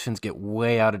emotions get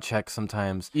way out of check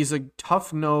sometimes. He's a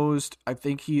tough-nosed. I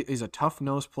think he is a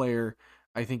tough-nosed player.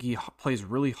 I think he plays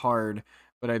really hard,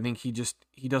 but I think he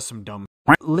does some dumb.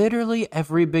 Literally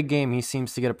every big game, he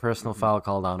seems to get a personal Mhm. foul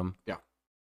called on him.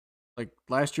 Like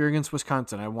last year against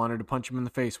Wisconsin, I wanted to punch him in the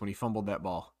face when he fumbled that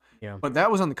ball. Yeah. But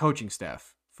that was on the coaching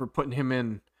staff for putting him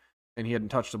in, and he hadn't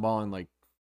touched the ball in like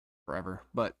forever.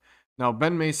 But now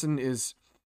Ben Mason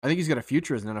I think he's got a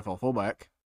future as an NFL fullback.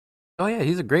 Oh yeah,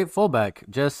 he's a great fullback.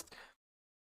 Just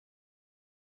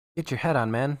get your head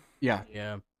on, man. Yeah.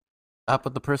 Yeah. Stop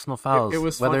with the personal fouls,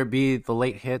 was whether fun- it be the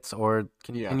late hits or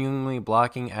continually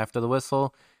blocking after the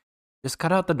whistle. Just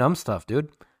cut out the dumb stuff,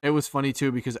 dude. It was funny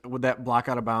too because with that block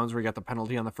out of bounds where he got the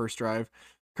penalty on the first drive,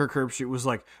 Kirk Herbstreit was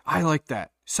like, "I like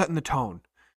that, setting the tone."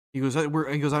 He goes,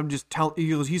 I'm just telling.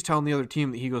 He's telling the other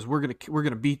team that we're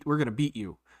gonna beat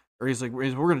you, or he's like,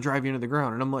 we're gonna drive you into the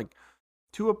ground, and I'm like,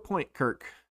 to a point, Kirk,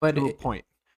 But to a point.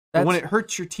 But when it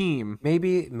hurts your team,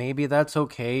 maybe that's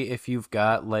okay if you've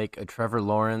got like a Trevor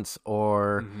Lawrence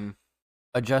or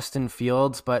a Justin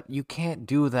Fields, but you can't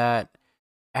do that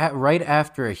right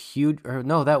after a huge. Or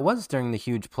no, that was during the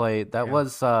huge play. That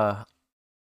was that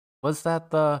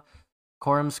the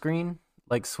Corum screen,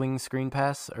 like swing screen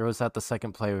pass, or was that the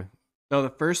second play? No, the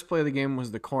first play of the game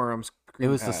was the Corum screen. It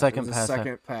was the second pass. The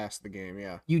second pass of the game.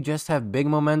 Yeah. You just have big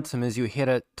momentum as you hit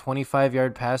a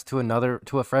 25-yard pass to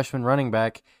a freshman running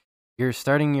back. You're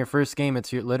starting your first game.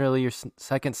 It's literally your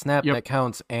second snap that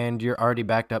counts, and you're already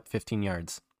backed up 15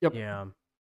 yards. Yep. Yeah.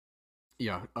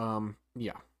 Yeah.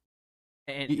 Yeah.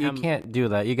 And You can't do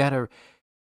that. You got to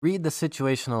read the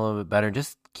situation a little bit better.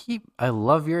 Just I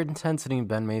love your intensity,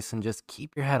 Ben Mason. Just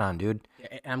keep your head on, dude.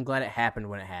 I'm glad it happened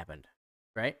when it happened.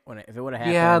 Right? If it would have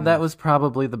happened. Yeah, that was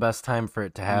probably the best time for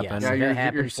it to happen.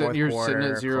 Yeah, you're sitting at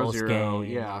quarter, 0-0. game.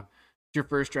 Yeah. It's your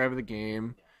first drive of the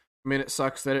game. I mean, it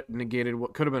sucks that it negated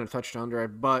what could have been a touchdown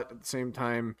drive, but at the same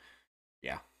time,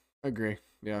 yeah, I agree.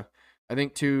 Yeah. I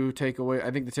think the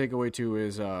takeaway too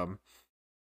is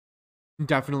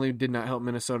definitely did not help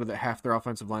Minnesota that half their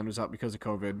offensive line was out because of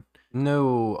COVID.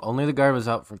 No, only the guard was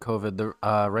out for COVID.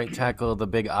 The right tackle, the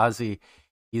big Ozzy,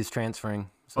 he's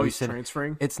transferring. So he's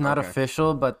transferring? It's not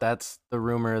official, but that's the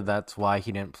rumor. That's why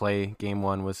he didn't play game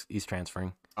one, was he's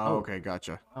transferring. Oh, okay,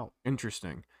 gotcha. Oh.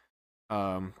 Interesting.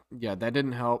 Yeah, that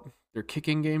didn't help. Their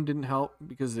kicking game didn't help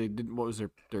because they didn't. What was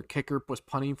their kicker was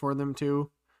punting for them too.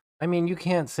 I mean, you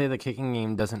can't say the kicking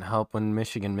game doesn't help when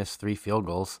Michigan missed 3 field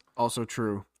goals. Also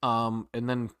true. And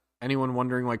then anyone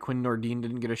wondering why Quinn Nordin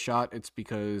didn't get a shot, it's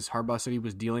because Harbaugh said he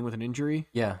was dealing with an injury.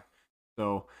 Yeah.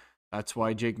 So that's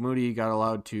why Jake Moody got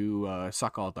allowed to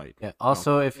suck all night. Yeah.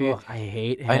 Also, if you, I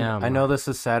hate him. I know this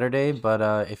is Saturday,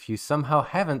 but if you somehow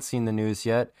haven't seen the news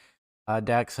yet,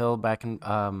 Dax Hill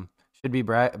should be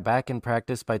back in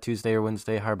practice by Tuesday or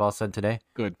Wednesday, Harbaugh said today.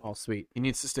 Good. All sweet. He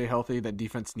needs to stay healthy. That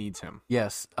defense needs him.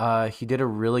 Yes. He did a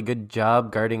really good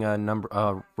job guarding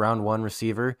a round 1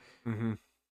 receiver. Mm-hmm.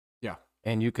 Yeah.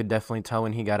 And you could definitely tell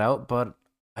when he got out, but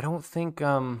I don't think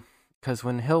because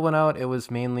when Hill went out, it was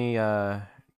mainly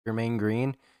Jermaine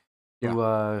Green who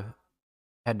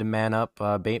had to man up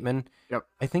Bateman. Yep.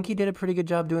 I think he did a pretty good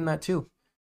job doing that too.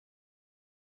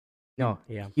 No,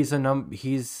 yeah. He's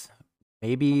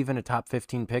maybe even a top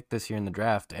 15 pick this year in the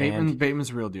draft. Bateman's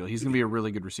the real deal. He's going to be a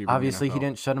really good receiver. Obviously, in the he NFL.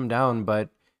 didn't shut him down, but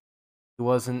he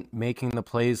wasn't making the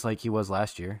plays like he was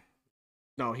last year.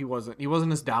 No, he wasn't. He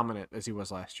wasn't as dominant as he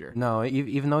was last year. No,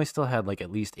 even though he still had like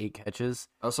at least 8 catches.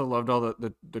 I also loved all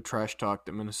the trash talk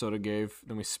that Minnesota gave.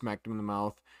 Then we smacked him in the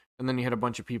mouth. And then you had a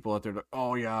bunch of people out there like,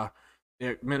 oh, yeah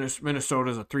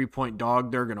Minnesota's a 3-point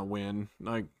dog. They're going to win.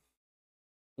 Like,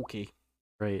 okay.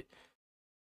 Right.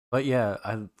 But yeah,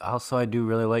 I do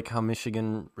really like how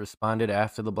Michigan responded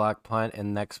after the block punt,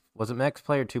 and next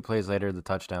play or 2 plays later, the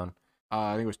touchdown?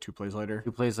 I think it was 2 plays later.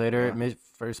 2 plays later, Yeah.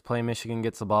 First play, Michigan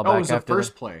gets the ball back. It was after the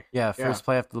first play. Yeah, first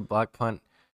play after the block punt.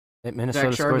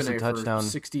 Minnesota Zach scores a Charbonnet touchdown. For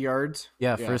 60 yards.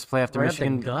 Yeah, first play after Right up the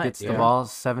Michigan gut, gets the yeah. ball,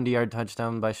 70-yard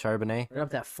touchdown by Charbonnet. Right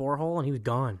up that 4 hole, and he was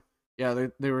gone. Yeah,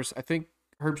 there was. I think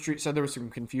Herbstreit said there was some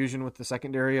confusion with the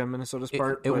secondary on Minnesota's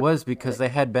part. It was because they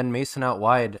had Ben Mason out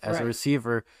wide as a Right.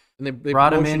 receiver. And they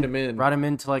brought him motioned in, brought him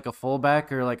into like a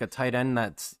fullback or like a tight end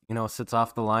that's sits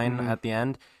off the line Mhm. at the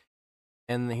end,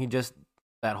 and he just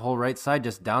that whole right side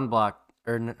just down blocked.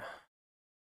 I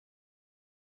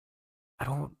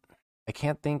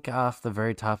can't think off the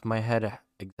very top of my head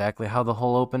exactly how the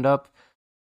hole opened up.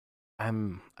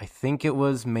 I think it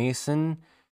was Mason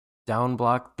down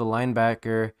blocked the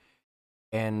linebacker,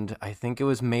 and I think it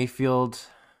was Mayfield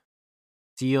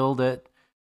sealed it.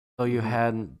 So you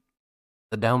had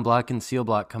the down block and seal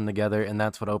block come together, and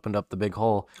that's what opened up the big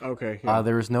hole. Okay. Yeah.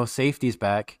 There was no safeties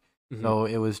back, Mhm. so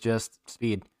it was just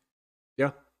speed.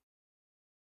 Yeah.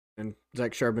 And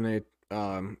Zach Charbonnet,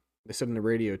 they said in the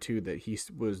radio too that he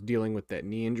was dealing with that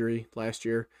knee injury last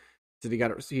year. Said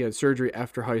he had surgery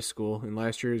after high school, and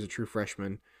last year he was a true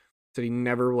freshman. Said he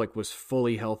never was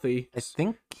fully healthy. I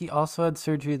think he also had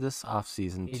surgery this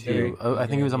offseason He too. did. I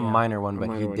think it was a Yeah. minor one, but he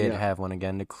minor one, did yeah. have one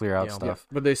again to clear out Yeah. stuff.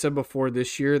 But they said before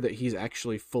this year that he's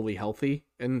actually fully healthy,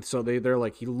 and so they're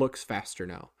like he looks faster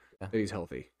now Yeah. that he's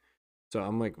healthy. So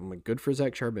I'm like good for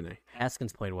Zach Charbonnet.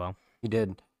 Haskins played well. He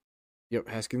did. Yep,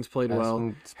 Haskins played well.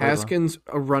 Haskins played well. Haskins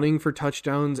running for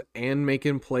touchdowns and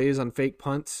making plays on fake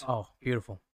punts. Oh,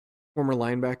 beautiful. Former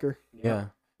linebacker.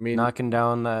 Yeah. I mean, Knocking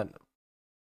down that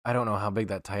I don't know how big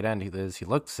that tight end he is. He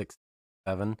looked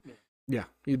 6'7", Yeah,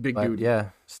 he's a big but dude. yeah,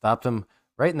 stopped him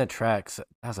right in the tracks.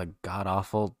 That's a god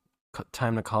awful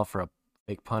time to call for a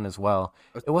fake punt as well.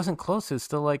 It wasn't close. It was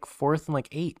still like 4th and like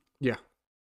 8. Yeah.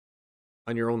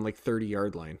 On your own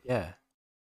 30-yard line. Yeah,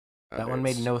 that one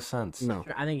made no sense. No.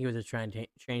 I think he was just trying to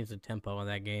change the tempo of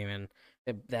that game, and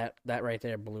that right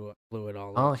there blew it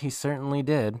all Well, up. he certainly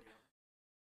did.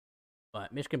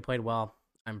 But Michigan played well.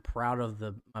 I'm proud of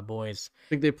my boys. I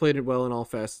think they played it well in all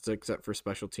facets except for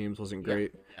special teams wasn't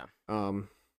great. Yeah.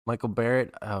 Michael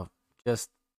Barrett, just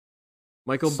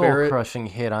Michael Barrett, crushing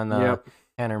hit on the yep,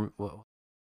 Tanner. What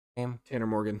name? Tanner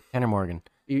Morgan. Tanner Morgan.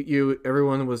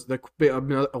 Everyone was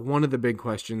one of the big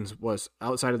questions was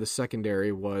outside of the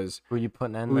secondary was Who are you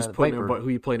putting in? who Viper?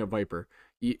 you playing at Viper.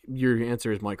 Your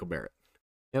answer is Michael Barrett.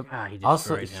 Yep. He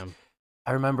Also, destroyed him.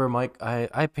 I remember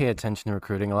I pay attention to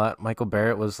recruiting a lot. Michael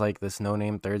Barrett was like this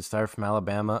no-name 3rd star from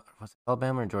Alabama. Was it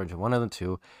Alabama or Georgia? One of the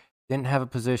two. Didn't have a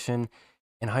position.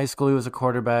 In high school, he was a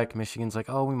quarterback. Michigan's like,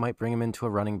 oh, we might bring him into a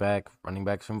running back. Running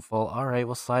back's from full. All right,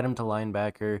 we'll slide him to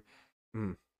linebacker.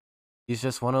 He's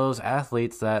just one of those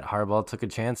athletes that Harbaugh took a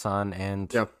chance on.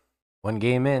 And one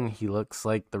game in, he looks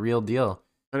like the real deal.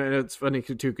 And it's funny,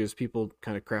 too, because people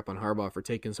kind of crap on Harbaugh for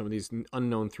taking some of these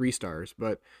unknown 3-stars,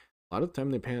 but a lot of the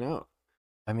time they pan out.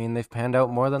 I mean, they've panned out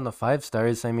more than the 5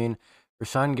 stars. I mean,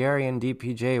 Rashawn Gary and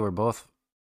DPJ were both.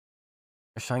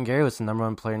 Rashawn Gary was the number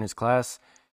 1 player in his class.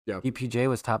 Yeah. DPJ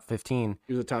was top 15.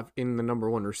 He was the number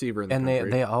 1 receiver in the and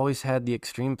country. they always had the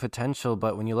extreme potential,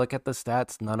 but when you look at the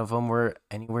stats, none of them were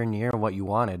anywhere near what you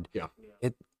wanted. Yeah.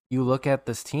 You look at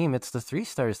this team, it's the 3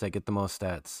 stars that get the most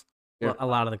stats. Well, a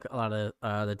lot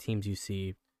of the teams you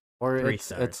see. Or 3 it's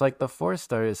stars. like the 4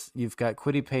 stars. You've got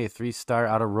Kwity Paye, 3-star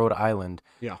out of Rhode Island.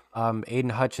 Yeah.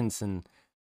 Aiden Hutchinson,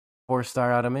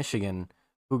 4-star out of Michigan,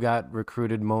 who got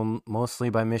recruited mostly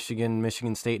by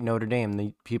Michigan State, Notre Dame,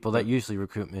 the people that usually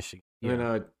recruit Michigan. And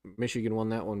then Michigan won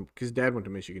that one because Dad went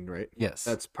to Michigan, right? Yes.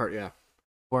 That's part, yeah.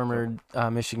 Former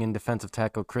Michigan defensive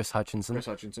tackle Chris Hutchinson. Chris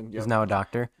Hutchinson. Is Yep. now a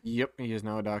doctor. Yep, he is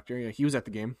now a doctor. Yeah, he was at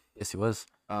the game. Yes, he was.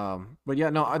 But yeah,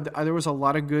 no, there was a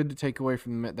lot of good to take away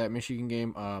from that Michigan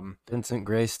game. Vincent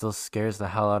Gray still scares the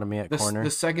hell out of me at corner. The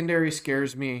secondary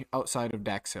scares me outside of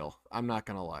Dax Hill. I'm not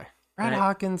gonna lie. Brad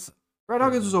Hawkins. Brad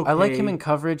Hawkins was okay. I like him in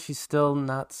coverage. He's still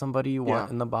not somebody you want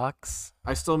Yeah. in the box.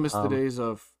 I still miss the days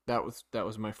of that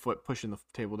was my foot pushing the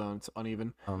table down. It's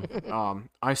uneven.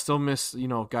 I still miss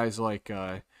guys like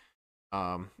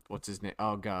what's his name?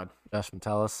 Oh God, Josh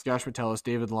Metellus,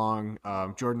 David Long,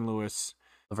 Jordan Lewis,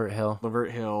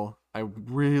 Lavert Hill. I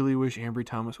really wish Ambry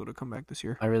Thomas would have come back this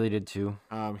year. I really did too.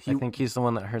 I think he's the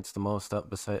one that hurts the most up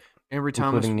beside Ambry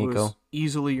Thomas including Nico. was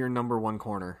easily your number 1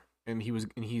 corner, and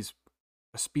he's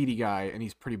a speedy guy, and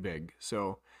he's pretty big.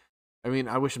 So, I mean,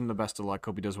 I wish him the best of luck.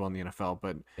 Hope he does well in the NFL,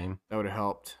 but Same. that would have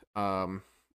helped.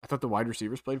 I thought the wide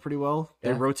receivers played pretty well.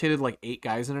 They Yeah. rotated like 8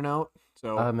 guys in and out.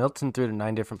 So Milton threw to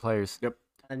 9 different players. Yep.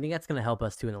 I think that's going to help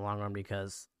us too in the long run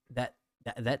because that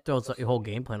throws your whole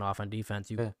game plan off on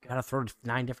defense. You got to throw to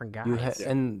 9 different guys.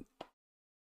 And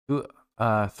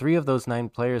 3 of those 9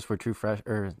 players were true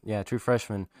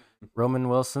freshmen. Roman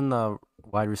Wilson, the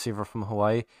wide receiver from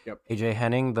Hawaii. Yep. AJ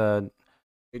Henning, the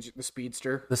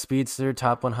speedster,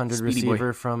 top 100 Speedy boy.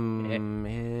 receiver from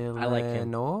I like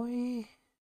him. Illinois.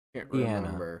 can't Indiana.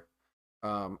 remember.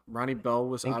 Ronnie Bell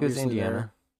was I think it was obviously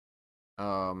Indiana.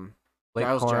 there. Blake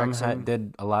Giles Corum Jackson.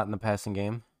 did a lot in the passing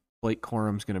game. Blake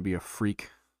Corum's gonna be a freak.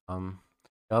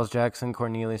 Giles Jackson,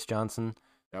 Cornelius Johnson,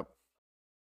 Yep.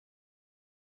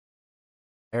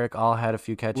 Eric all had a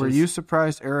few catches. Were you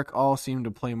surprised Eric All seemed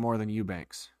to play more than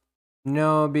Eubanks?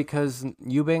 No, because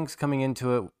Eubanks coming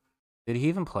into it, did he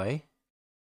even play?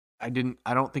 I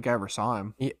don't think I ever saw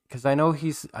him. Because I know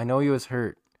he was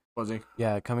hurt. Was he?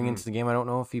 Yeah, coming into the game, I don't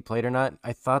know if he played or not.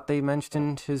 I thought they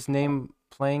mentioned his name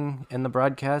playing in the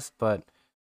broadcast, but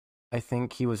I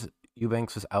think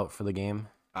Eubanks was out for the game.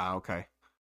 Ah, okay.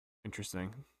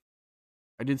 Interesting.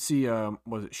 I did see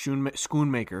was it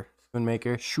Schoonmaker?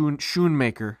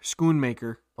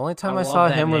 Schoonmaker. The only time I I love saw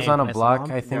that him was name. on I a saw block,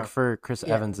 him. I think, Yeah. for Chris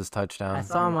Yeah. Evans' touchdown. I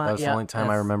saw him. That was the only time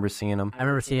I remember seeing him. I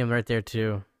remember seeing him right there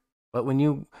too. But when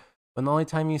the only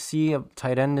time you see a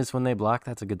tight end is when they block,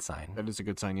 that's a good sign. That is a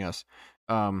good sign. Yes.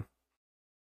 I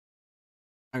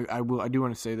do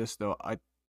want to say this though.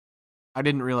 I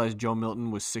didn't realize Joe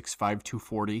Milton was 6'5",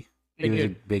 240, He was a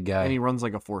big guy. and he runs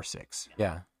like a 4.6.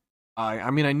 Yeah.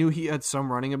 I mean, I knew he had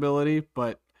some running ability,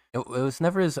 but It was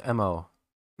never his MO.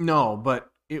 no, but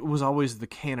it was always the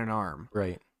cannon arm.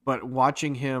 Right. But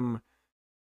watching him,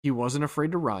 he wasn't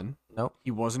afraid to run. Nope.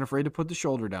 He wasn't afraid to put the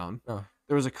shoulder down. No.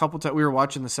 There was a couple times we were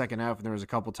watching the second half, and there was a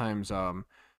couple times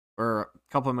or a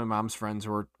couple of my mom's friends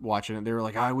were watching it. They were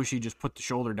like, I wish he just put the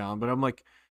shoulder down. But I'm like,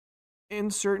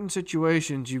 in certain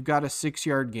situations, you've got a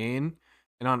 6-yard gain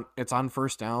and it's on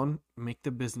first down. Make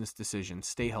the business decision.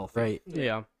 Stay healthy. Right.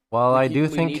 Yeah. While I do we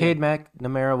think need Cade him.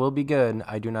 McNamara will be good,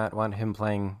 I do not want him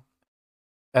playing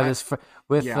as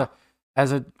Yeah.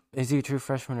 is he a true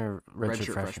freshman or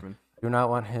redshirt freshman? I do not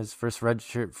want his first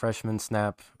redshirt freshman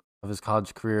snap of his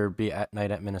college career be at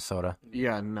night at Minnesota.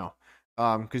 Yeah, no.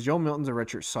 Because Joe Milton's a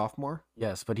redshirt sophomore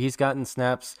Yes, but he's gotten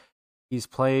snaps. He's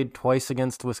played twice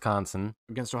against Wisconsin.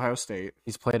 against Ohio State.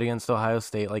 He's played against Ohio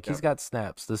State. Like, he's Yep. got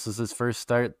snaps. This is his first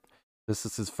start. This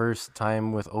is his first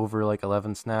time with over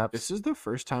 11 snaps This is the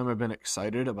first time I've been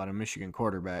excited about a Michigan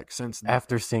quarterback since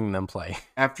after seeing them play.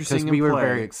 after Because seeing him we were play.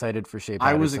 very excited for Shea I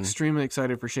Patterson. was extremely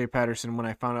excited for Shea Patterson when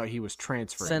I found out he was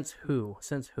transferring. Since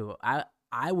who?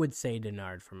 I would say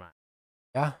Denard for mine.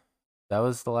 Yeah, that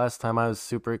was the last time I was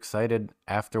super excited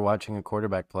after watching a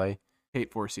quarterback play.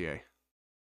 Hate Forcier.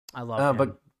 I love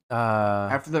him. But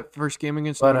After that first game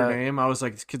against but, Notre Dame, I was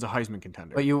like, this kid's a Heisman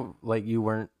contender. but you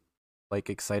weren't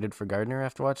excited for Gardner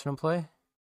after watching him play?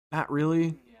 Not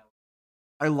really.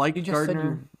 I liked You just said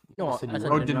Gardner. No, said I said you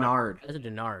were. Denard. I said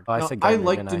Denard. Oh, I No, said I Gardner,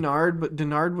 liked didn't I? Denard, but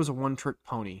Denard was a one-trick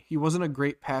pony. He wasn't a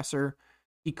great passer.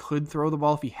 He could throw the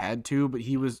ball if he had to, but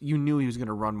you knew he was going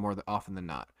to run more often than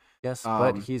not. Yes,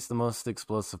 but Um, he's the most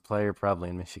explosive player probably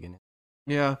in Michigan.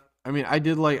 Yeah, I mean, I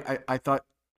thought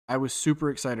I was super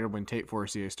excited when Tate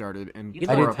Forcier started, and You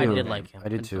I tore did up too. Notre I did Dame. like him. I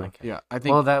did too. like him. Yeah, I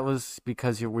think Well, that was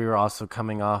because we were also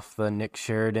coming off the Nick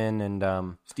Sheridan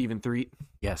and Stephen Threet.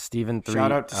 Stephen Threet.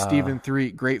 Shout out to Stephen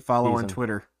Threet. Great follow on season.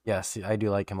 Twitter. Yes, I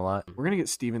do like him a lot. We're gonna get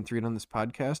Stephen Threet on this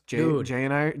podcast. Dude. Jay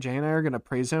and I are gonna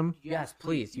praise him. Yes,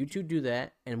 please. You two do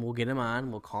that, and we'll get him on.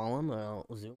 We'll call him. We'll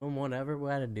Zoom him. Whatever we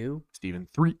got to do. Stephen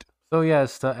Threet. So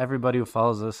yes, to everybody who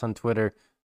follows us on Twitter,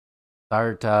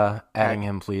 start adding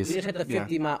him, We please. just hit the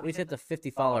 50 we just hit the 50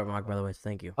 follower mark, by the way. So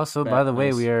thank you. Also, That- by the way,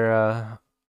 nice. we are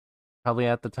probably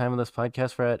at the time of this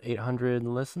podcast, we're at 800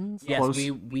 listens. Yes, close.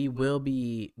 we will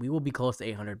be close to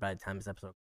 800 by the time this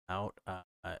episode comes out.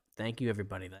 Thank you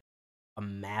everybody. That's a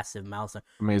massive milestone.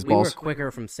 Amaze We were balls.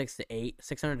 quicker from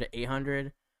 600 to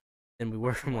 800 than we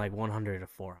were from 100 to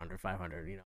 400, 500.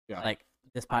 You know, Yeah. like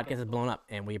this podcast is blown up,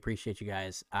 and we appreciate you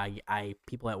guys. I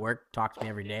people at work talk to me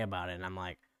every day about it, and I'm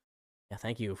like, yeah,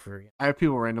 thank you for I have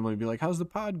people randomly be like, "How's the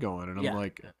pod going?" And I'm Yeah.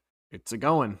 like, "It's a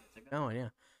going." going. Yeah,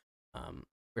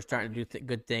 we're starting to do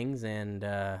good things, and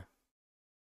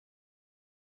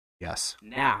Yes.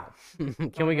 now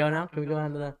can we go now? Can we go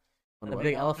on to the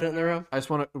big elephant in the room? I just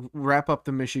want to wrap up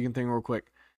the Michigan thing real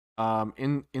quick.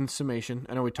 In summation,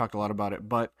 I know we talked a lot about it,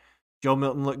 but Joe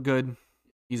Milton looked good.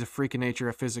 He's a freak of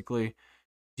nature physically.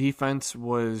 Defense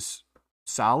was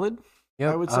solid,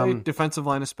 Yep, I would say. Defensive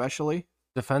line especially.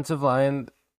 defensive line.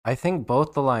 I think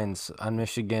both the lines on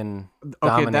Michigan Okay,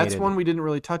 dominated. that's one we didn't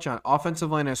really touch on.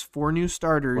 Offensive line has 4 new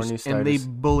starters, and they starters.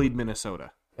 bullied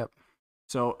Minnesota. Yep.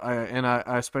 So,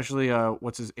 I especially,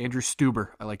 Andrew Stuber.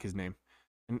 I like his name.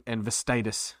 And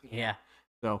Vestitis. Yeah,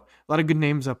 So a lot of good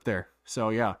names up there. So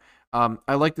yeah,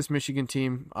 I like this Michigan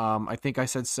team. I think I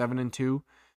said 7-2.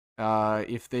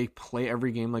 If they play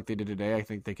every game like they did today, I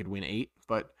think they could win 8.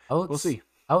 But we'll see.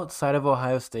 Outside of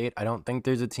Ohio State, I don't think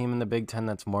there's a team in the Big Ten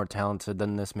that's more talented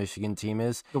than this Michigan team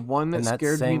is. The one that And that's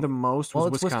scared me saying- the most was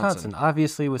Well, it's Wisconsin.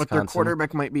 Obviously, But Wisconsin. their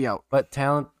quarterback might be out. But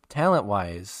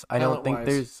talent-wise, I don't think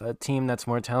Talent-wise. there's a team that's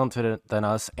more talented than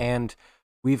us. And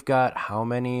we've got how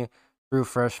many true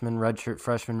freshmen,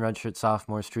 redshirt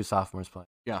sophomores, true sophomores play,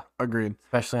 Yeah, agreed.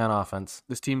 especially on offense.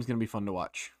 This team's going to be fun to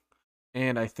watch.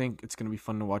 And I think it's going to be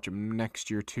fun to watch them next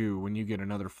year, too, when you get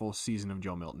another full season of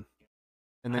Joe Milton.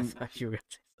 And I then thought you were gonna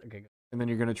say, okay, go. and then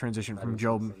you're going to transition from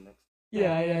Joe.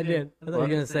 Yeah, I did. I thought you were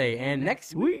gonna say, and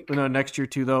next week. No, next year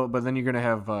too though. But then you're gonna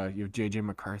have you have JJ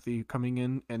McCarthy coming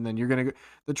in, and then you're gonna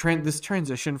this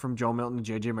transition from Joe Milton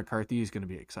to JJ McCarthy is gonna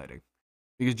be exciting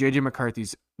because JJ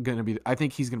McCarthy's gonna be. I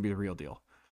think he's gonna be the real deal.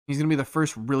 He's gonna be the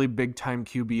first really big time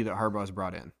QB that Harbaugh's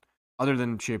brought in, other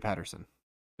than Shea Patterson.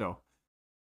 So,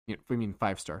 I mean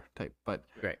 5-star type, but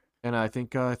Great. and I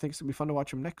think it's gonna be fun to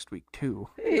watch him next week too.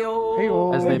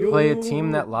 Hey-o. As they play a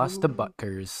team that lost to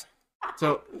Butgers.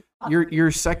 So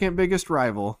your second biggest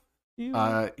rival,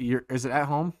 is it at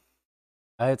home?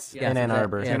 It's Yes, in Ann it's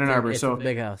Arbor. at- In Ann Arbor, It's so a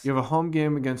big house. You have a home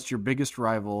game against your biggest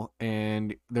rival,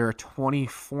 and they're a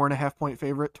 24.5-point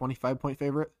favorite, 25-point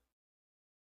favorite.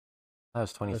 That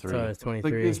was 23. So it's Like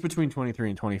 23. it's between 23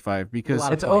 and 25 because lot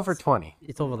of It's over points. 20.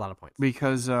 It's over a lot of points.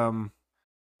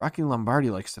 Rocky Lombardi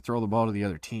likes to throw the ball to the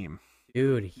other team.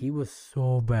 Dude, he was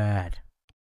so bad.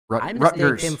 I mistake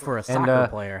Rutgers. him for a And, soccer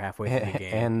player halfway through the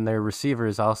game. And their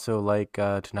receivers also like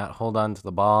to not hold on to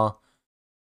the ball.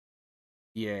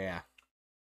 Yeah.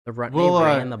 They We'll,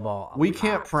 ran the ball. We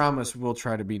can't promise we'll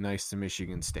try to be nice to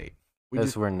Michigan State.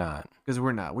 Because we're not. Because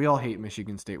we're not. We all hate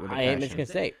Michigan State with a I passion. hate Michigan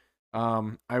State.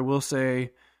 I will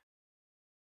say,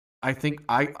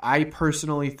 I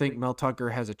personally think Mel Tucker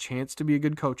has a chance to be a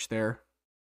good coach there,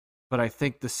 but I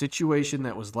think the situation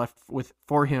that was left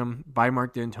for him by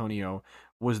Mark D'Antonio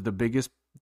was the biggest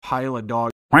pile of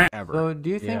dog ever. So do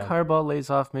you think Harbaugh lays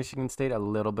off Michigan State a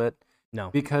little bit?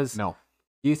 No. Because No.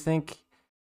 do you think?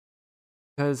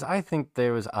 Because I think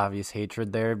there was obvious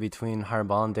hatred there between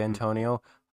Harbaugh and D'Antonio.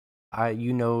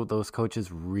 Those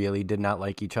coaches really did not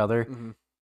like each other. Mm-hmm.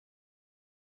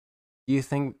 Do you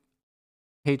think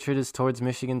hatred is towards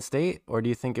Michigan State, or do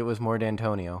you think it was more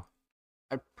D'Antonio?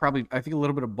 I think a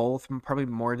little bit of both. Probably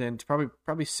more than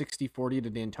probably 60-40 to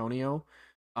D'Antonio.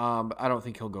 But I don't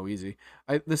think he'll go easy.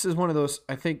 This is one of those.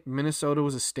 I think Minnesota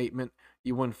was a statement.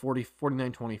 You won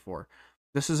 49-24.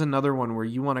 This is another one where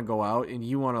you want to go out and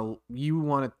you're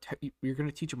going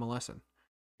to teach them a lesson.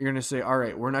 You're going to say, all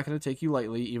right, we're not going to take you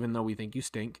lightly, even though we think you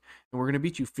stink, and we're going to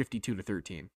beat you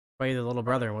 52-13. Why you're the little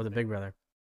brother and we're the big brother?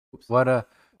 Oops. What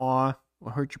Aw,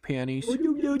 we'll hurt your panties. We'll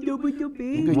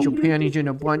get your panties in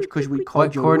a bunch because we called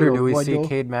What you. quarter do we see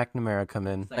Cade McNamara come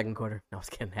in? Second quarter. No, I was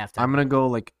kidding. Halftime. I'm going to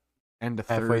go end of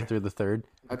third. Halfway through the third.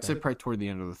 I'd say probably toward the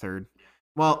end of the third.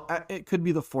 Well, it could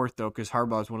be the fourth, though, because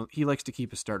Harbaugh's he likes to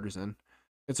keep his starters in.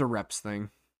 It's a reps thing.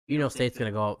 State's going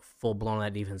to go out full blown.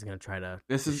 That defense is going to try to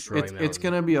destroy it's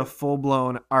going to be a full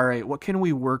blown, all right, what can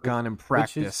we work on in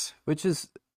practice? Which is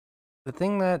the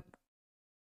thing that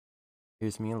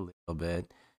scares me a little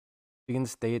bit. Michigan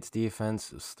State's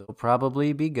defense will still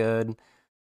probably be good,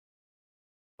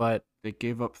 but they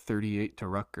gave up 38 to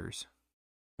Rutgers.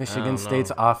 Michigan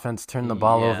State's offense turned the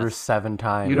ball over 7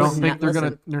 times. You don't think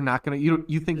they're not gonna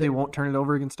you think they won't turn it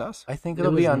over against us? I think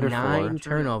it'll be under 9 4.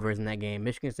 turnovers in that game.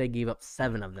 Michigan State gave up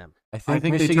 7 of them. I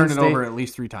think they turned it over at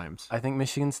least 3 times. I think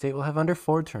Michigan State will have under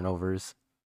 4 turnovers.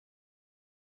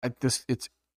 Is that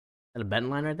a betting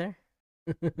line right there?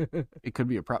 It could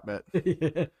be a prop bet.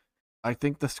 I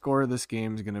think the score of this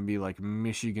game is going to be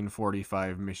Michigan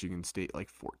 45, Michigan State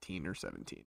 14 or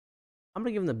 17. I'm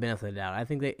going to give them the benefit of the doubt. I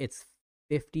think that it's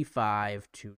 55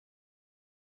 to.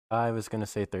 I was going to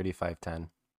say 35-10.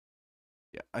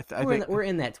 Yeah, I think we're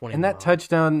in that 20. And that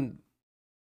touchdown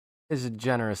is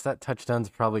generous. That touchdown's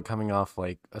probably coming off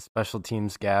a special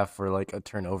teams gaff or a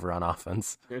turnover on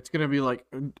offense. It's going to be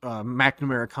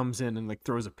McNamara comes in and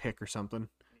throws a pick or something.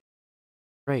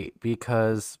 Right,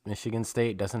 because Michigan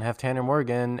State doesn't have Tanner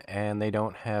Morgan and they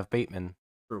don't have Bateman.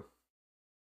 True.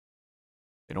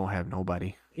 They don't have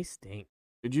nobody. He stink.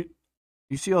 Did you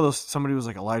see all those? Somebody was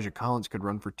Elijah Collins could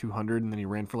run for 200 and then he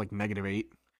ran for -8.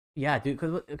 Yeah, dude.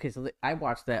 So I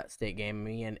watched that State game.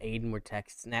 Me and Aiden were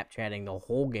Snapchatting the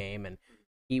whole game, and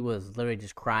he was literally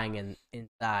just crying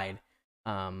inside.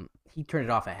 He turned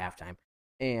it off at halftime,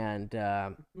 and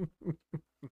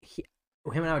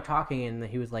him and I were talking, and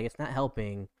he was like, "It's not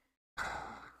helping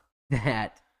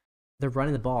that they're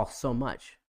running the ball so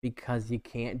much because you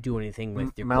can't do anything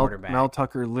with your quarterback." Mel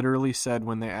Tucker literally said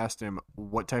when they asked him,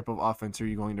 "What type of offense are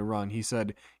you going to run?" He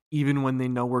said, "Even when they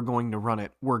know we're going to run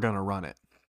it, we're going to run it."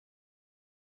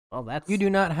 Well, you do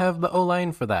not have the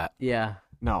O-line for that. Yeah.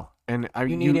 No, and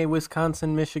you need a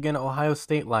Wisconsin, Michigan, Ohio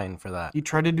State line for that. He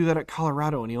tried to do that at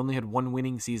Colorado, and he only had 1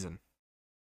 winning season.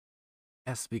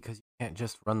 Yes, because you can't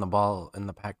just run the ball in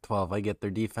the Pac-12. I get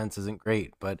their defense isn't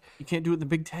great, but you can't do it in the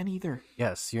Big Ten either.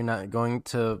 Yes, you're not going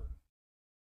to.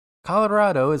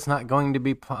 Colorado is not going to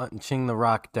be punching the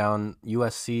rock down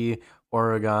USC,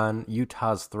 Oregon,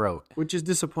 Utah's throat. Which is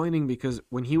disappointing because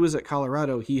when he was at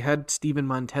Colorado, he had Steven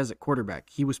Montez at quarterback.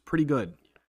 He was pretty good.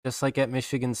 Just like at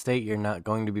Michigan State, you're not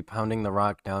going to be pounding the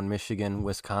rock down Michigan,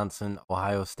 Wisconsin,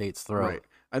 Ohio State's throat. Right.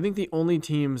 I think the only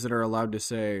teams that are allowed to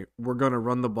say we're going to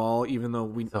run the ball, even though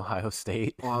Ohio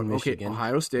State, Michigan,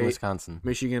 Ohio State, Wisconsin,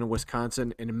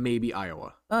 and maybe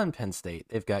Iowa. And Penn State.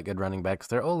 They've got good running backs.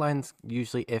 Their O-line's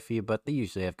usually iffy, but they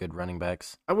usually have good running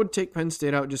backs. I would take Penn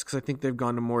State out just because I think they've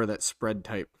gone to more of that spread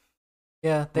type.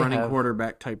 Yeah, they running have.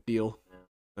 Quarterback type deal.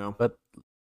 No. But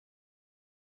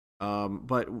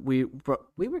we're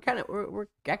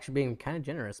actually being kind of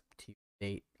generous to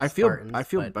State. I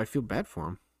feel bad for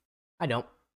them. I don't.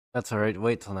 That's all right.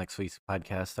 Wait till next week's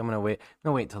podcast. I'm gonna wait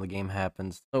till the game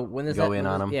happens. So when this go in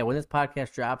on them. Yeah, when this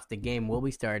podcast drops, the game will be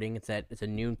starting. It's a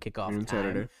noon kickoff time,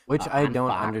 Saturday, which I don't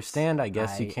Fox. understand. I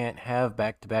guess you can't have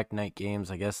back-to-back night games.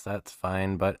 I guess that's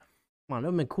fine, but come on, it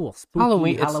would have been cool.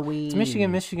 Spooky Halloween. It's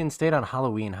Michigan State on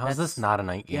Halloween. How is this not a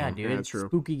night game? Yeah, dude, it's true.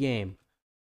 Spooky game.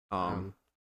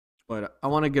 But I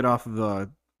want to get off of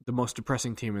the most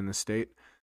depressing team in the state.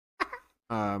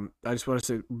 I just want to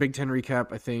say, Big Ten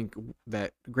recap. I think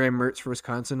that Graham Mertz for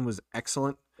Wisconsin was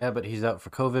excellent. Yeah, but he's out for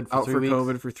COVID for Out 3 for weeks.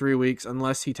 COVID for 3 weeks,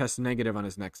 unless he tests negative on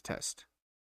his next test.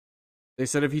 They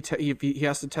said if he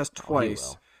has to test twice,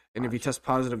 will. and if he tests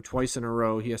positive twice in a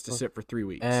row, he has to sit for 3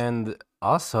 weeks. And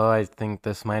also, I think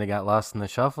this might have got lost in the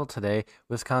shuffle today.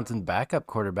 Wisconsin backup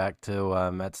quarterback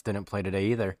to Mets didn't play today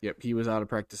either. Yep, he was out of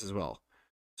practice as well.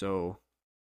 So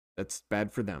that's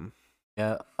bad for them.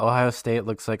 Yeah, Ohio State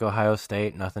looks like Ohio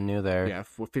State. Nothing new there. Yeah,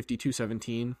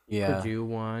 52-17. Yeah. Purdue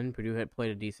won. Purdue had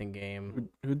played a decent game.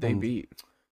 Who'd they And- beat?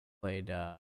 Played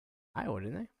Iowa,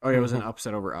 didn't they? Oh, yeah, it was an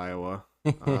upset over Iowa.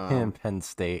 Penn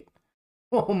State.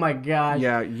 Oh my gosh.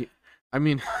 Yeah, I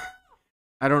mean,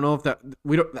 I don't know if that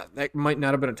might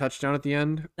not have been a touchdown at the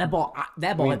end. That ball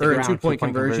hit the Or a ground. 2-point Two-point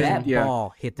conversion. That Yeah.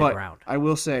 ball hit the But ground. I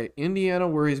will say, Indiana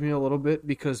worries me a little bit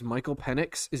because Michael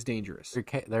Penix is dangerous.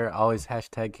 They're always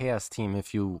hashtag chaos team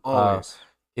if you Always.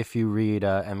 if you read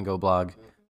MGO blog,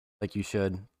 like you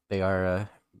should. They are a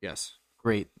Yes.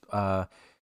 great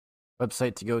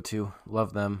website to go to.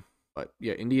 Love them. But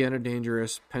yeah, Indiana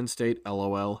dangerous. Penn State,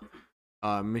 LOL.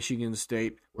 Michigan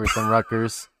State. Worse than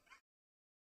Rutgers.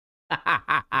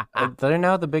 They're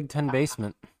now the Big Ten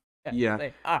basement. Yeah.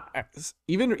 They are.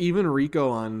 Even Rico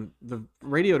on the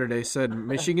radio today said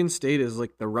Michigan State is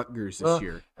like the Rutgers this Well,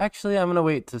 year. Actually, I'm gonna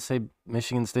wait to say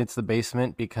Michigan State's the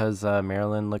basement because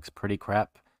Maryland looks pretty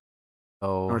crap.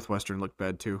 So Northwestern looked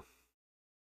bad too.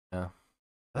 I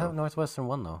thought Northwestern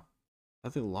won though. I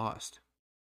thought they lost.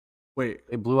 Wait,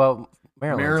 They blew out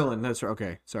Maryland. Maryland. That's right.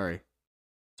 Okay, sorry.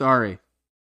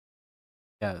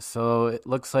 Yeah, so it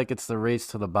looks like it's the race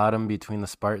to the bottom between the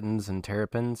Spartans and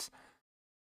Terrapins.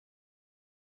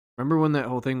 Remember when that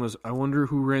whole thing was? I wonder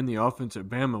who ran the offense at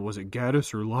Bama. Was it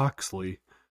Gaddis or Loxley?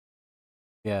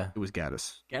 Yeah, It was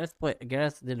Gaddis.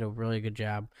 Gaddis did a really good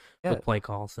job Yeah. with play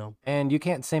call. So and you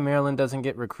can't say Maryland doesn't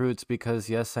get recruits because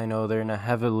yes, I know they're in a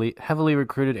heavily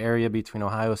recruited area between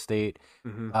Ohio State,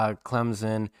 Mm-hmm.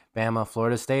 Clemson, Bama,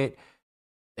 Florida State.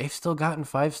 They've still gotten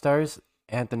 5 stars.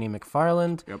 Anthony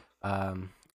McFarland, Yep.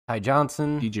 Ty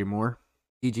Johnson, DJ Moore.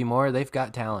 DJ Moore. They've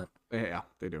got talent. Yeah,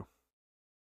 they do.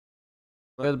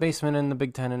 They're the basement in the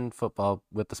Big Ten in football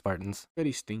with the Spartans.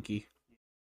 Pretty stinky.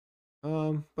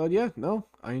 But yeah, no,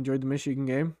 I enjoyed the Michigan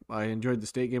game. I enjoyed the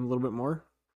state game a little bit more.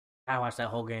 I watched that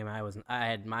whole game. I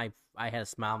had a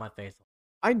smile on my face.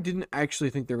 I didn't actually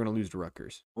think they were going to lose to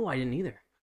Rutgers Oh, I didn't either.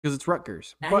 because it's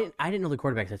Rutgers. I But didn't know the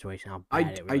quarterback situation. How I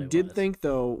bad it really did was. think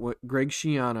though what Greg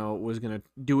Schiano was going to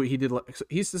do what he did.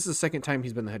 This is the second time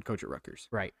he's been the head coach at Rutgers.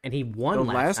 Right, and he won The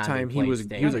last last time time he played was-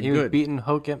 State. he was a He was good. beating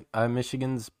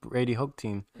Michigan's Brady Hoke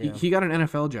team. Yeah. He got an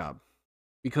NFL job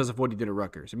because of what he did at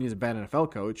Rutgers. I mean, he's a bad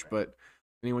NFL coach, but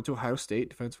then he went to Ohio State,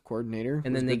 defensive coordinator.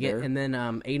 and was then they good get there. and then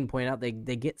Aiden pointed out they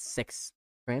get 6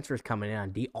 transfers coming in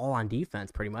on all on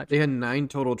defense pretty much. They had 9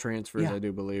 total transfers, Yeah. I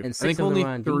do believe. And I 6 think of them only were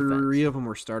on 3 defense. of them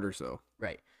were starters though.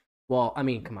 Right. Well, I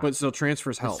mean, come on. But still,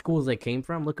 transfers the help. schools they came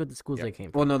from. Look at the schools Yeah. they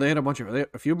came from. Well, no, they had a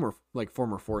few of them were like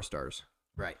former 4 stars.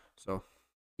 Right. So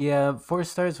Yeah, 4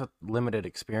 stars with limited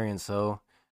experience. So,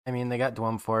 I mean, they got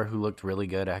Dwumfor, who looked really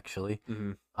good actually.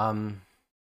 mhm.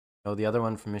 The other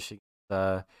one from Michigan,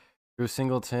 Drew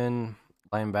Singleton,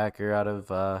 linebacker out of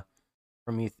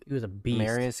from He was a beast.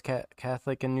 Marius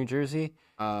Catholic in New Jersey.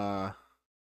 uh, I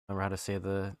remember how to say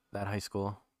that high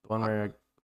school, the one where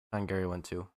John Gary went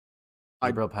to. I-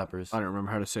 Gabriel Peppers. I don't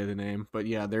remember how to say the name, but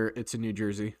yeah, it's in New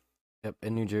Jersey. Yep,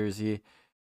 in New Jersey.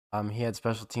 He had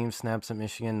special team snaps at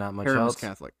Michigan, not much Paramus else.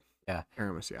 Catholic. Yeah.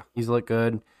 Paramus, yeah. He's looked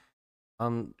good.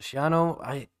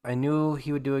 Schiano, I knew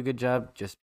he would do a good job.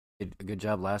 Just did a good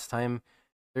job last time.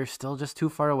 They're still just too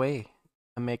far away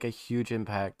to make a huge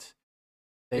impact.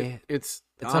 It's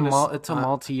It's a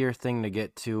multi-year thing to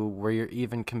get to where you're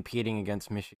even competing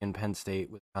against Michigan, Penn State,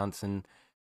 Wisconsin.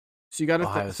 So you got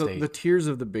Ohio to so State. the tiers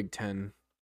of the Big Ten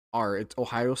it's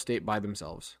Ohio State by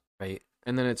themselves, Right.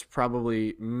 and then it's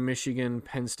probably Michigan,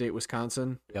 Penn State,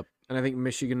 Wisconsin. Yep. And I think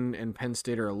Michigan and Penn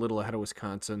State are a little ahead of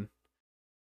Wisconsin.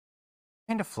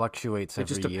 Kind of fluctuates It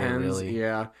every just year, depends, really.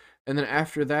 yeah. And then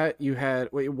after that, you had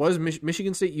it was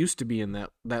Michigan State used to be in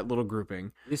that little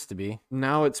grouping. Used to be.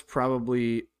 Now it's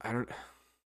probably I don't.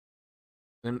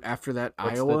 Then after that,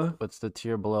 Iowa, What's the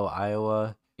tier below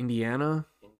Iowa, Indiana.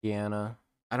 Indiana?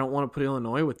 I don't want to put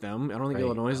Illinois with them. I don't think Right.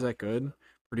 Illinois is that good.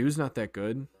 Purdue's not that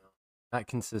good. Not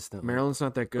consistent. Maryland's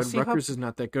not that good. see how- Rutgers is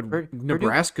not that good. Purdue-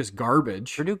 Nebraska's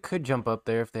garbage. Purdue could jump up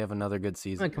there if they have another good I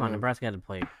season. mean, come on, Nebraska had to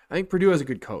play. I think Purdue has a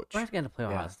good coach. Nebraska had to play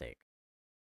Ohio Yeah. State.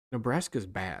 Nebraska's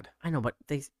bad. I know, but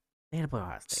they had to play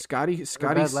Ohio State. Scotty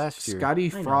last year.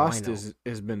 Scotty I know, Frost I know.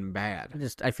 has been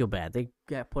bad. I feel bad. They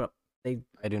got put up. They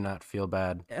I do not feel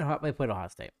bad. played Ohio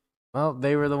State. Well,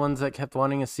 they were the ones that kept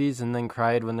wanting a season, then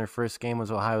cried when their first game was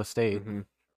Ohio State. Mhm.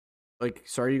 Like,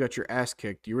 sorry you got your ass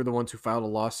kicked. You were the ones who filed a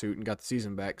lawsuit and got the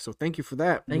season back. So thank you for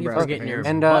that. Thank you for Nebraska getting your fans.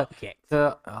 And, butt kicked.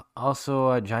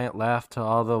 Also, a giant laugh to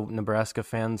all the Nebraska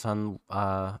fans on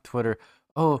Twitter.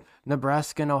 Oh,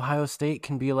 Nebraska and Ohio State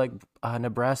can be like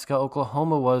Nebraska,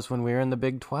 Oklahoma was when we were in the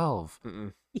Big 12.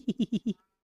 Mm-mm.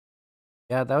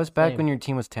 Yeah, that was back Same. when your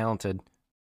team was talented.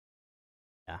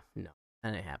 Yeah, no,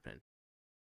 that ain't happening.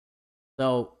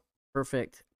 So,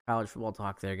 perfect college football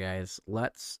talk there, guys.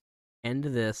 Let's end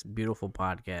this beautiful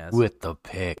podcast. With the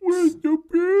picks.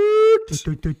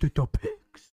 the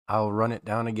picks? I'll run it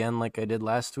down again like I did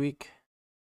last week.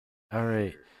 All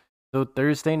right. So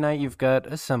Thursday night, you've got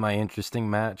a semi-interesting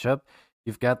matchup.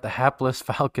 You've got the hapless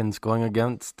Falcons going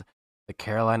against the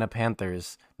Carolina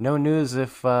Panthers. No news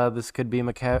if this could be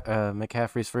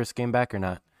McCaffrey's first game back or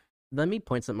not. Let me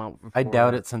point something out. I before-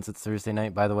 doubt it since it's Thursday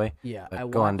night, by the way. Yeah, But I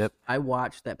go on, Dip. I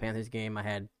watched that Panthers game. I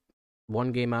had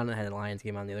one game on and I had a Lions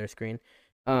game on the other screen.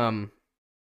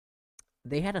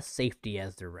 They had a safety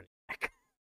as their running back.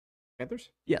 Panthers?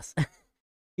 Yes,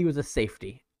 he was a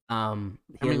safety. He had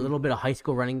a mean- little bit of high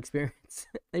school running experience.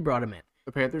 They brought him in.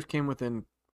 The Panthers came within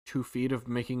 2 feet of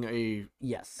making a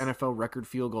Yes. NFL record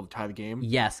field goal to tie the game.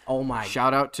 Yes. Oh my.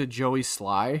 Shout out to Joey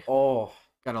Sly. Oh,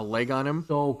 Got a leg on him.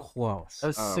 so close. That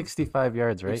was Um, 65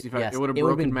 yards, right? 65. Yes, It would have it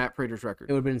would've broken been- Matt Prater's record.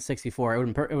 It would have been 64. It would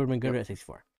have been good Yep. at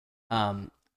 64.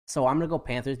 So I'm gonna go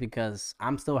Panthers because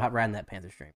I'm still riding that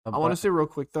Panthers stream. I want to say real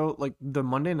quick though, like the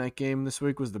Monday night game this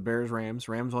week was the Bears Rams.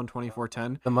 Rams won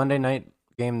 24-10. The Monday night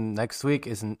game next week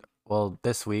isn't, well,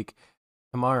 this week.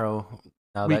 Tomorrow,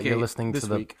 now Week that you're 8, listening this to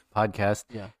the week. podcast,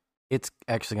 Yeah. it's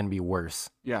actually going to be worse.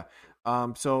 Yeah.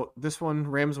 So this one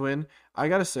Rams win. I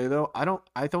gotta say though, I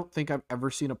don't think I've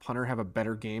ever seen a punter have a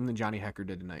better game than Johnny Hecker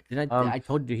did tonight. Did I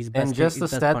told you he's best. And just he's the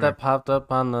best stat punter. that popped up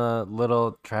on the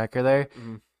little tracker there,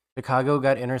 Mhm. Chicago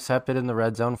got intercepted in the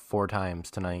red zone 4 times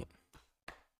tonight.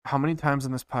 How many times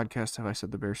in this podcast have I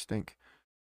said the Bears stink?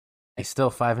 They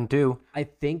still 5-2. I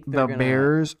think The they're gonna,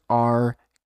 Bears are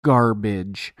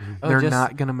garbage. Oh, They're just-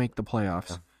 not gonna make the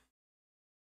playoffs.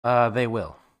 They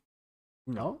will.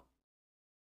 No.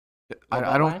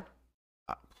 I don't.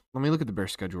 Let me look at the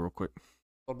Bears schedule real quick.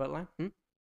 Little bit line.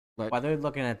 But- While they're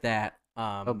looking at that,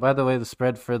 Oh, by the way, the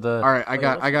spread for the All right, I wait,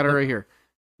 got let's- it right here.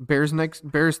 The Bears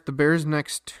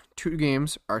next 2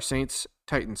 games are Saints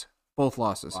Titans, both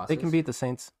losses. Loss. they can beat the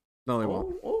Saints. No, they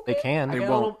won't. Oh, They can. I They got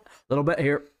a won't. little bit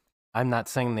here. I'm not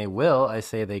saying they will. I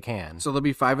say they can. So they'll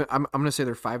be 5. I'm gonna say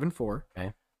they're 5-4.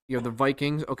 Okay. You have the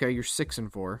Vikings. Okay, you're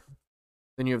 6-4.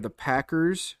 Then you have the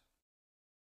Packers,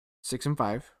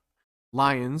 6-5.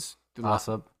 Lions. Toss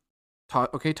up.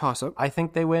 Toss up. I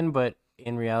think they win, but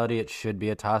in reality, it should be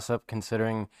a toss up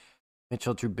considering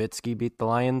Mitchell Trubisky beat the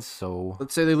Lions. So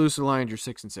Let's say they lose to the Lions. You're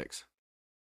 6-6.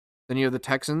 Then you have the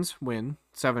Texans win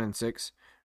 7-6.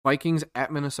 Vikings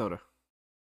at Minnesota,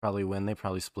 probably win. They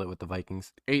probably split with the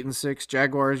Vikings. 8-6.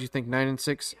 Jaguars, you think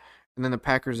 9-6, and then the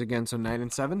Packers again, so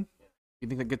 9-7. You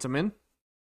think that gets them in?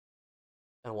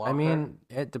 I mean,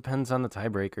 it depends on the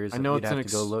tiebreakers. I know You'd it's an have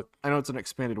to go look. I know it's an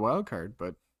expanded wild card,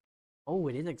 but oh,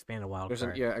 it is expanded wild there's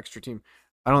card. an extra team.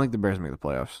 I don't think the Bears make the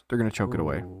playoffs. They're gonna choke it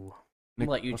away. Ooh. Nick,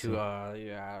 I'll let you we'll two. see.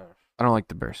 Yeah. I don't like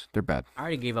the Bears. They're bad. I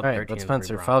already gave up All 13. right, but to the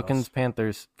Spencer, Broncos. Falcons,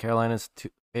 Panthers, Carolina's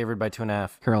favored by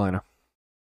 2.5. Carolina.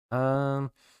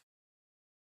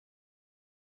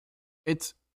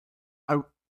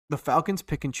 The Falcons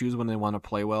pick and choose when they want to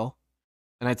play well,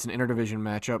 and it's an interdivision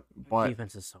matchup. But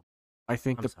defense is so. I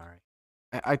think I'm the sorry.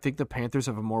 I think the Panthers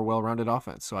have a more well-rounded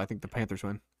offense, so I think the Panthers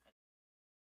win.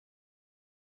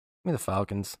 Give me the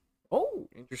Falcons. Oh,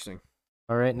 Interesting.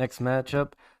 All right, next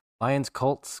matchup. Lions,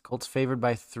 Colts. Colts favored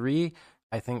by 3.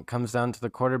 I think comes down to the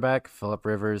quarterback, Phillip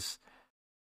Rivers.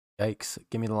 Yikes.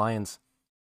 Give me the Lions.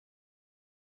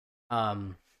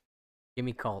 give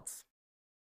me Colts.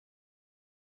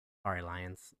 Sorry,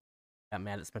 Lions. Got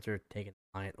mad at Spencer taking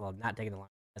the Lions. Well, not taking the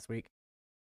Lions last week.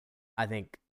 I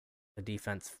think the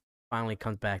defense finally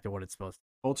comes back to what it's supposed to.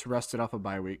 Colts rested off a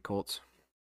bye week. Colts.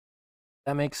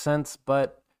 That makes sense,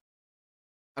 but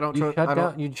I don't. you tr- I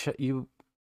don't. you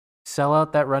sell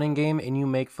out that running game and you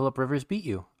make Phillip Rivers beat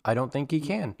you. I don't think he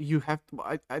can. You have.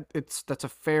 That's a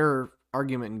fair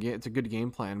argument, and it's a good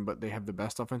game plan. But they have the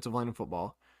best offensive line in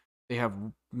football. They have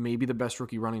maybe the best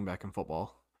rookie running back in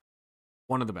football.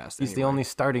 One of the best. He's the anyway. only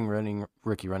starting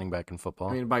rookie running back in football.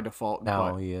 I mean, by default.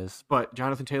 now but, he is. but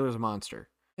Jonathan Taylor's a monster,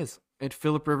 Is. and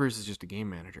Phillip Rivers is just a game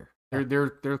manager. Yeah.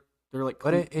 They're like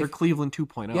But they're if- Cleveland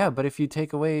 2.0. Yeah, but if you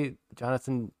take away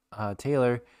Jonathan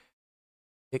Taylor,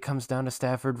 it comes down to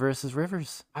Stafford versus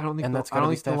Rivers. I don't think and the, that's I gotta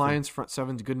don't be think the Stafford. Lions front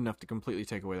seven's good enough to completely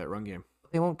take away that run game.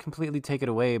 They won't completely take it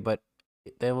away, but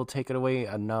they will take it away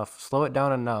enough, slow it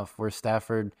down enough where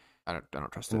Stafford I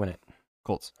don't trust can it. win it.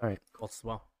 Colts. All right. Colts as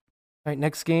well. All right,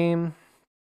 next game.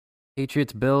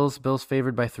 Patriots, Bills. Bills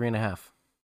favored by 3.5.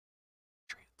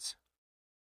 Patriots.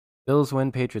 Bills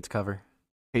win, Patriots cover.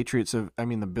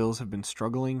 The Bills have been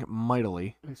struggling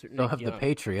mightily. So have the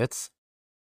Patriots.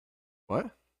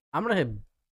 What? I'm gonna hit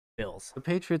Bills. The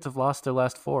Patriots have lost their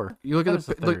last 4. You look That at was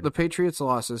the the third. the Patriots'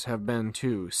 losses have been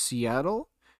to Seattle,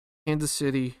 Kansas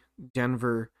City,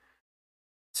 Denver,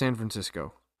 San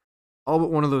Francisco. All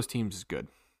but one of those teams is good.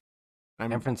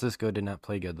 San Francisco did not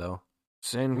play good, though.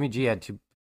 San Jimmy G had 2.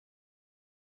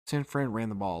 San Fran ran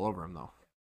the ball all over him though.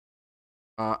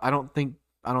 I don't think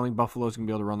Buffalo's gonna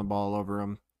be able to run the ball all over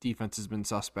him. Defense has been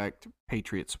suspect.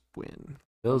 Patriots win.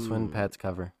 Bills win, Pats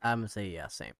cover. I'm gonna say yeah,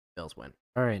 same. Bills win.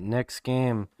 All right, next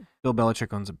game. Bill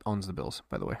Belichick owns the Bills,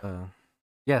 by the way.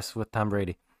 Yes, with Tom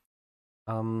Brady.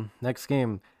 Next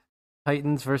game.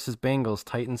 Titans versus Bengals.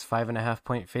 Titans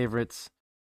 5.5-point favorites.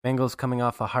 Bengals coming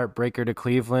off a heartbreaker to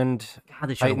Cleveland. God,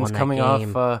 they should've Titans won that coming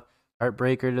game. off a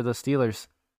heartbreaker to the Steelers.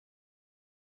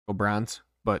 Go Browns,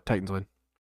 but Titans win.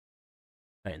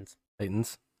 Titans.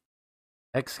 Titans.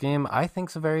 Next game, I think,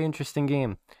 is a very interesting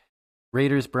game.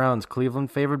 Raiders Browns.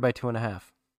 Cleveland favored by 2.5.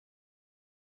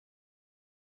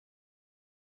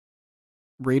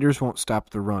 Raiders won't stop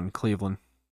the run. Cleveland.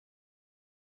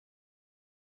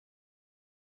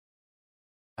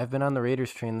 I've been on the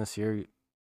Raiders train this year.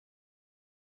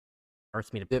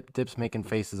 Hurts me to Dip's making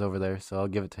faces over there, so I'll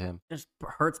give it to him. just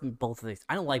hurts me both of these.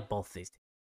 I don't like both of these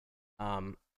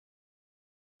teams.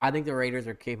 I think the Raiders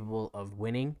are capable of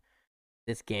winning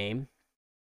this game.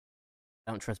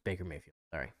 I don't trust Baker Mayfield.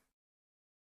 Sorry.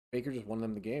 Baker just won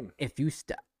them the game. If you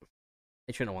step,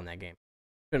 they shouldn't have won that game.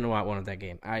 Shouldn't have won that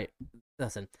game.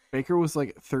 Listen. Baker was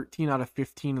like 13 out of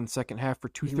 15 in the second half for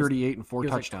 238 and 4 It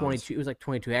was like touchdowns. 22. It was like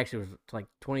 22. Actually, it was like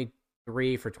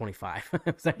 23 for 25.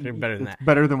 It was actually better than It's that.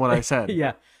 better than what I said.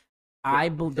 Yeah. I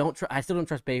still don't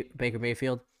trust Baker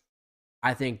Mayfield.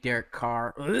 I think Derek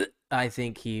Carr. I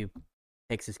think he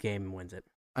takes this game and wins it.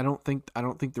 I don't think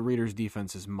the Raiders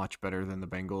defense is much better than the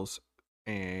Bengals,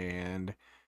 and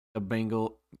the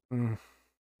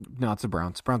no, it's the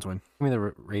Browns. Browns win. Give me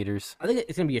the Raiders. I think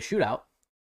it's gonna be a shootout.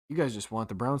 You guys just want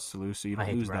the Browns to lose so you I don't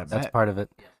hate the lose that Browns. bet. That's part of it.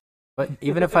 But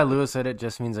even if I lose it, it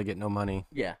just means I get no money.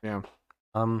 Yeah. Yeah.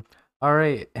 All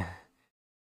right.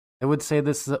 I would say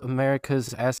this is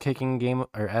America's ass-kicking game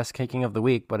or ass-kicking of the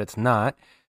week, but it's not.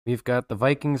 We've got the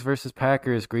Vikings versus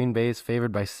Packers. Green Bay is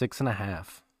favored by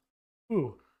 6.5.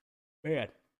 Ooh, man.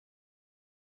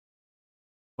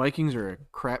 Vikings are a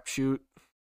crapshoot.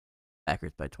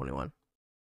 Packers by 21.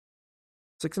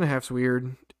 6.5's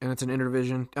weird, and it's an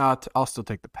interdivision. I'll still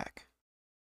take the Pack.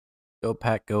 Go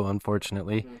Pack, go,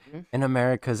 unfortunately. Mm-hmm. In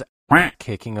America's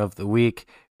kicking of the week,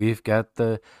 we've got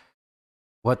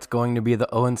what's going to be the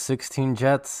 0-16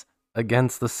 Jets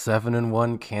against the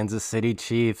 7-1 Kansas City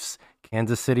Chiefs.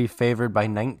 Kansas City favored by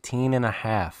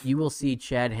 19.5. You will see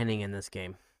Chad Henning in this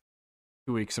game.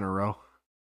 2 weeks in a row.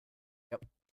 Yep.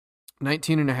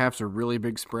 19.5's a really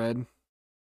big spread.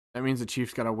 That means the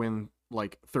Chiefs got to win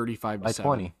like 35-7. By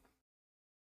 20.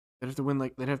 They'd have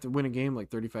to win a game like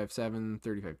 35-7,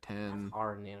 35-10.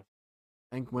 Hard in the NFL.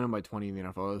 I think winning by 20 in the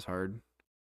NFL is hard.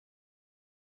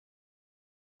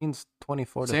 Means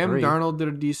 24 to Sam 3. Darnold did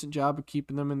a decent job of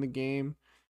keeping them in the game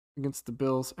against the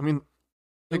Bills. I mean,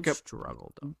 He'll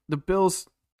struggle though. the Bills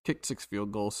kicked 6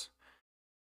 field goals.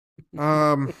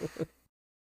 The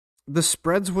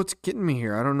spread's what's getting me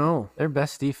here. I don't know. Their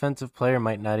best defensive player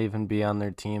might not even be on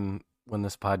their team when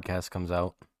this podcast comes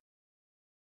out.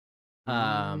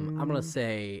 I'm gonna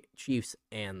say Chiefs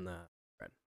and the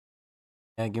spread.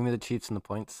 Yeah, give me the Chiefs and the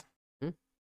points.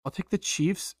 I'll take the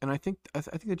Chiefs, and I think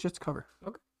the Jets cover.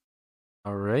 Okay.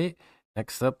 All right.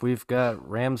 Next up, we've got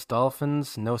Rams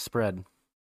Dolphins, no spread.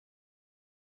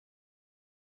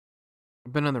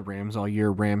 I've been on the Rams all year.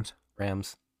 Rams.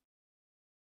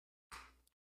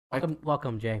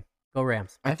 Welcome, Jay. Go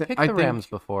Rams. I've picked the Rams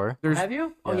before. Have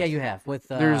you? Oh yeah, Yes. you have with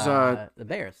There's, the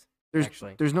Bears.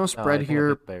 Actually, There's no No, I spread think I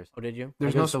here. picked Bears. oh, did you?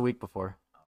 There's I no guess the week before.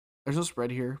 There's no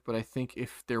spread here, but I think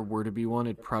if there were to be one,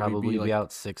 it'd probably, Probably be like. out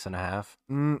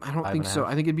 6.5. I don't think so. 5.5.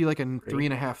 I think it'd be like a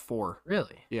 3.5, 4.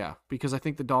 Really? Yeah, because I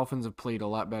think the Dolphins have played a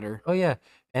lot better. Oh yeah,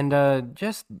 and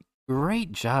just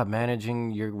great job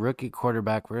managing your rookie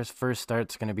quarterback. Where his first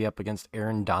start's going to be up against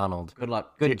Aaron Donald. Good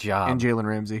luck. Good job. And Jalen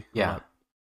Ramsey. Yeah.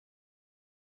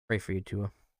 Pray for you,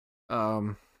 Tua.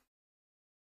 Game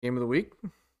of the week.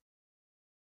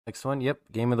 Next one. Yep.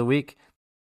 Game of the week.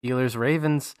 Steelers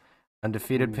Ravens.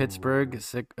 Undefeated Pittsburgh.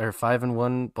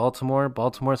 5-1 Baltimore.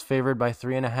 Baltimore's favored by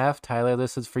 3.5. Tyler,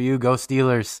 this is for you. Go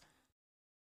Steelers.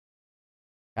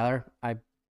 Tyler,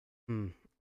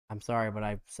 I'm sorry, but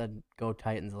I said go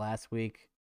Titans last week.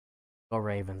 Go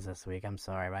Ravens this week. I'm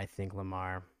sorry, but I think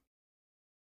Lamar.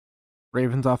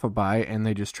 Ravens off a bye, and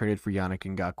they just traded for Yannick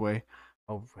Ngakoue.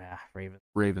 Oh, yeah, Ravens.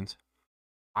 Ravens.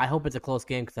 I hope it's a close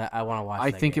game because I want to watch.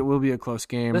 I think it will be a close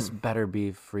game. This better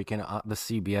be freaking the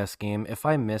CBS game. If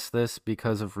I miss this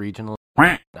because of regional,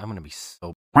 I'm gonna be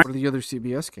so. What are the other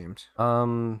CBS games?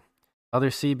 Other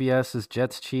CBS is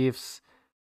Jets Chiefs,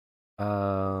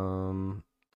 Titans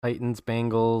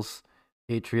Bengals,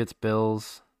 Patriots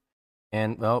Bills,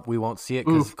 and well, we won't see it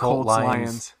because Colts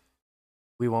Lions.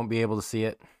 We won't be able to see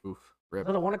it. Oof. Rip. Is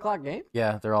it a 1:00 game?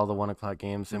 Yeah, they're all the 1:00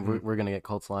 games, and Mhm. we're gonna get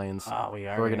Colts Lions. Oh, we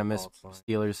are. We're gonna miss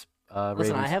Steelers. Listen,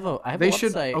 Ravens. I have a They website.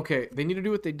 should. Okay, they need to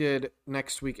do what they did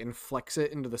next week and flex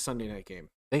it into the Sunday night game.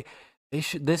 They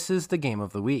should. This is the game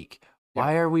of the week. Yeah.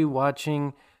 Why are we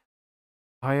watching?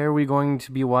 Why are we going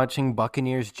to be watching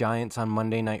Buccaneers Giants on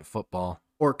Monday Night Football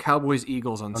Or Cowboys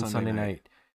Eagles on on Sunday night.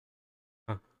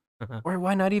 night? Or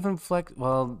why not even flex?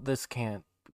 Well, this can't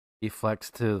be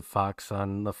flexed to Fox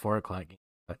on the 4:00 game.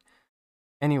 But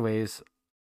anyways,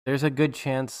 there's a good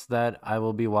chance that I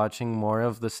will be watching more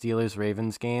of the Steelers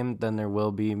Ravens game than there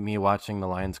will be me watching the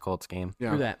Lions Colts game. Yeah,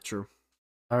 True that. True.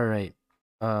 All right.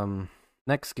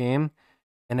 Next game,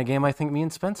 and a game I think me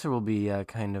and Spencer will be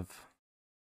kind of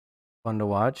fun to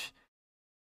watch.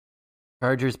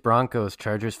 Chargers Broncos.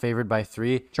 Chargers favored by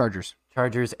 3. Chargers.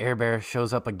 Chargers Air Bear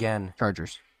shows up again.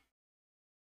 Chargers.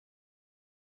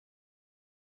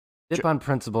 Dip on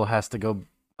principle has to go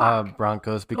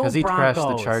Broncos because Go he trashed the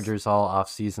Broncos. Chargers all off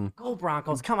season. Go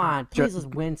Broncos! Come on, please let's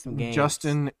win some games.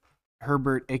 Justin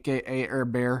Herbert, aka Air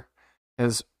Bear,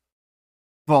 has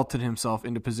vaulted himself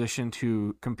into position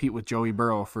to compete with Joey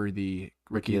Burrow for the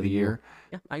Rookie of the Year.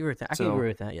 Yeah, I agree with that. I can So- agree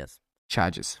with that. Yes.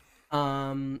 Charges.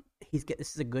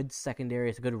 This is a good secondary.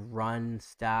 It's a good run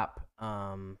stop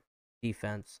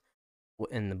defense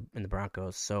in the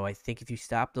Broncos. So I think if you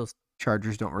stop those,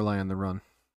 Chargers don't rely on the run.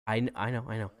 I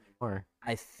know. Or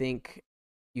I think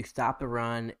you stop the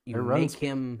run. You Their make runs-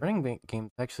 him. running back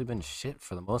game's actually been shit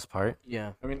for the most part.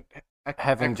 Yeah. I mean,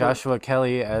 Having Joshua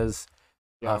Kelly as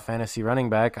Yeah. a fantasy running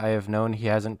back, I have known he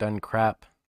hasn't done crap.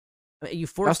 You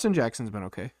force. Justin Jackson's been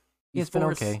okay. you He's been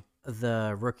force okay,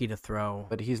 The rookie to throw.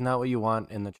 but he's not what you want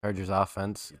in the Chargers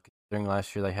offense. Considering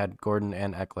last year they had Gordon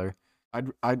and Eckler.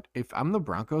 I'd if I'm the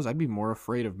Broncos, I'd be more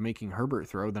afraid of making Herbert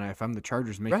throw than if I'm the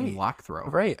Chargers making Right. Locke throw.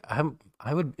 Right.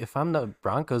 I would if I'm the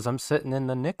Broncos, I'm sitting in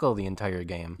the nickel the entire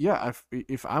game. Yeah,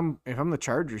 if I'm the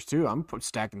Chargers too, I'm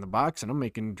stacking the box and I'm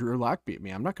making Drew Lock beat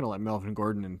me. I'm not gonna let Melvin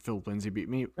Gordon and Phil Lindsay beat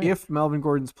me Right. if Melvin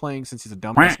Gordon's playing since he's a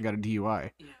dumbass and got a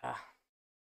DUI. Yeah.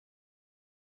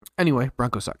 Anyway,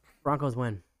 Broncos suck. Broncos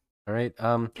win. All right.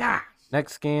 Yeah.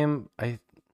 Next game,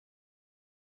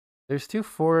 there's 2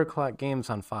 4:00 games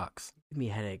on Fox. Give me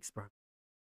headaches, bro.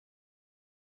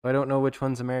 I don't know which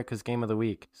one's America's game of the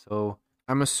week, so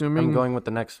I'm assuming I'm going with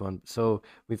the next one. So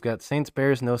we've got Saints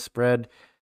Bears, no spread.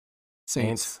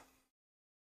 Saints.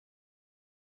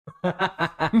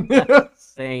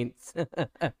 Saints.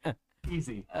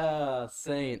 Easy.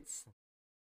 Saints.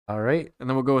 All right. And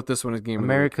then we'll go with this one as game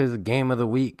America's game of the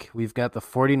week. We've got the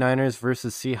 49ers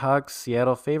versus Seahawks.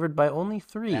 Seattle favored by only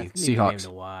 3. That's gonna be a good game Seahawks.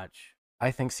 to watch. I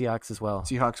think Seahawks as well. of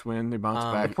the week. Seahawks win. They bounce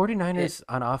The The back. 49ers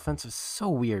on offense is so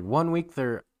weird. One week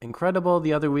they're incredible,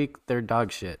 the other week they're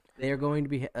dog shit. They are going to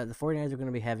be the 49ers are going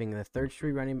to be having the third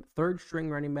string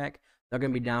running back. They're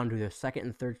going to be down to their second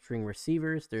and third string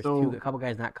receivers. There's So- a couple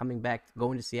guys not coming back,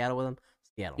 going to Seattle with them.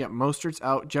 Seattle. Yeah, Mostert's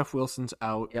out. Jeff Wilson's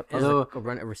out. Yep. There's Although,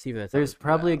 a receiver that's There's out.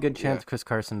 probably a good yeah. chance Chris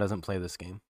Carson doesn't play this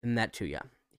game. And that too, yeah.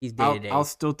 He's day to day. I'll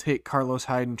still take Carlos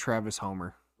Hyde and Travis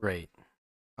Homer. Right.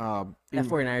 That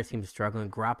 49ers team is struggling.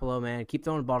 Garoppolo, man, keep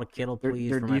throwing the ball to Kittle, Their, please.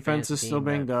 their for my defense is fantasy still team,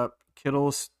 but- banged up.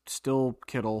 Kittle's still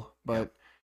Kittle, but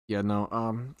yeah,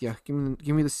 no. Yeah, give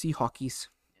me the Seahawkies.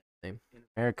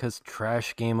 America's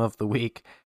trash game of the week.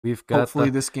 We've got Hopefully,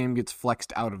 the, this game gets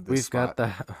flexed out of this.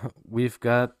 we've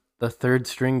got the third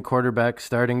string quarterback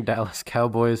starting Dallas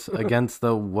Cowboys against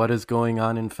the what is going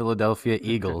on in Philadelphia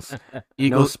Eagles. No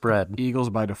Eagles. spread. Eagles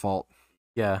by default.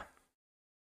 Yeah,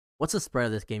 What's the spread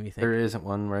of this game, you think? there isn't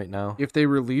one right now. If they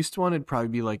released one, it'd probably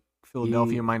be like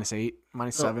Philadelphia -8,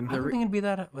 -7. I don't think it'd be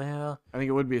that well. I think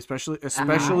it would be, especially if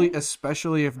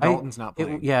Dalton's not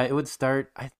playing. It would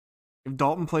start. If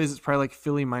Dalton plays, it's probably like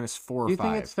Philly -4 or Do you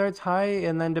 5. think it starts high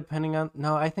and then depending on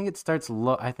no? I think it starts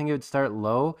low. I think it would start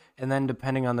low and then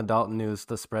depending on the Dalton news,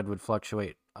 the spread would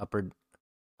fluctuate up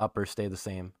or stay the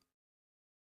same.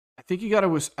 I think you gotta.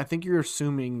 I think you're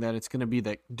assuming that it's gonna be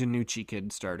that Danucci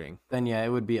kid starting. Then yeah, it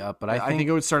would be up. But I think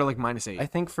it would start at like -8. I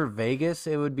think for Vegas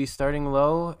it would be starting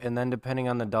low, and then depending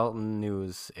on the Dalton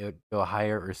news, it would go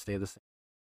higher or stay the same.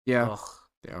 Yeah. Ugh.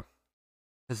 Yeah.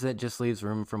 Because it just leaves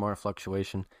room for more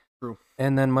fluctuation. True.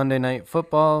 And then Monday Night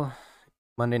Football,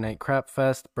 Monday Night Crap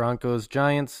Fest, Broncos,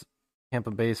 Giants, Tampa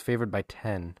Bay's favored by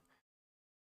 10.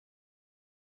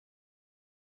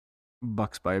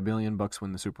 Bucks by $1 billion. Bucks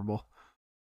win the Super Bowl.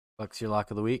 Bucks your lock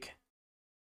of the week.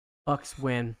 Bucks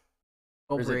win.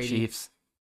 Go Or is it Brady. Chiefs?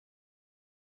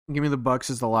 Give me the Bucks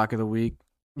as the lock of the week.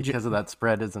 Because of that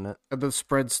spread, isn't it? The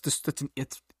spreads.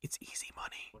 It's easy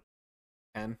money.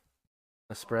 And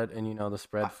The spread, and you know the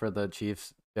spread for the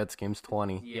Chiefs Jets game's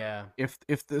 20. Yeah.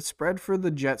 if the spread for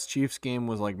the Jets Chiefs game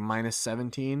was like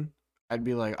 -17, I'd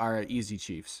be like, all right, easy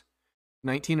Chiefs.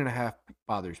 19.5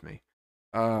 bothers me.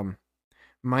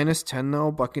 -10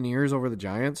 though, Buccaneers over the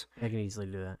Giants. I can easily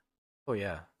do that. Oh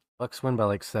yeah, Bucks win by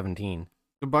like 17.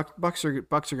 The Bucks are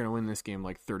going to win this game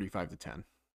like 35-10,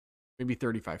 maybe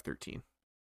 35-13.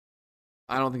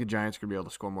 I don't think the Giants are going to be able to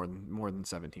score more than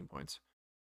 17 points.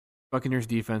 Buccaneers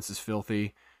defense is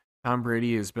filthy. Tom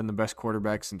Brady has been the best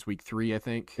quarterback since week 3, I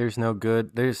think. There's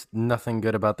nothing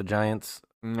good about the Giants.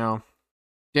 No.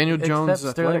 Daniel Jones,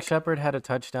 Except Sterling athletic. Shepard had a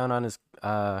touchdown on his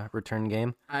return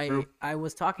game. I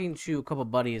was talking to a couple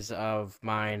buddies of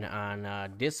mine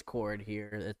on Discord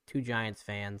here, 2 Giants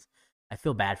fans. I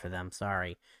feel bad for them.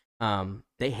 Sorry.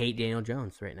 They hate Daniel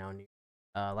Jones right now.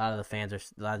 A lot of the fans a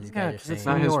lot of these Yeah, guys are 'cause saying It's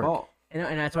not New his York. fault.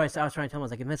 and that's why I was trying to tell him, I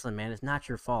was like, listen, man, it's not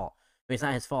your fault. I mean, it's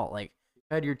not his fault. Like,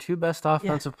 You had your 2 best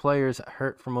offensive players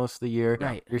hurt for most of the year.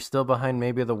 Right. You're still behind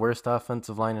maybe the worst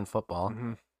offensive line in football.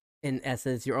 Mhm. and as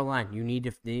it's your O-line, you need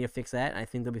to fix that. I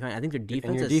think they'll be fine. I think their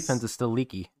defense And your defense is still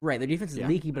leaky. right. Their defense is Yeah.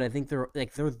 leaky, but I think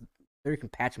they can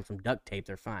patch them some duct tape.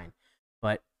 They're fine.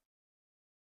 But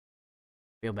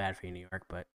feel bad for you, New York.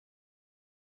 But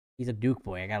he's a Duke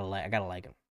boy. I gotta like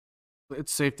him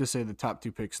It's safe to say the top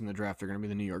 2 picks in the draft are going to be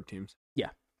the New York teams.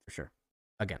 for sure.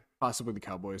 Again. Possibly the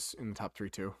Cowboys in the top 3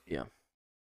 too. Yeah.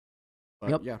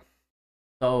 But Yep. yeah,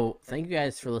 So thank you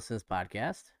guys for listening to this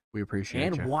podcast we appreciate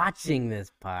and you. watching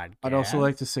this podcast. I'd also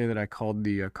like to say that I called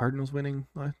the Cardinals winning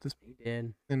this, You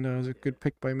did. and it was a good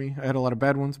pick by me. I had a lot of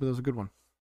bad ones, but it was a good one.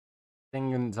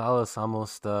 Thing Gonzalez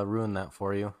almost ruined that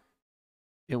for you.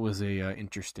 It was a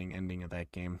interesting ending of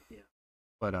that game. Yeah.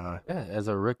 But Yeah, as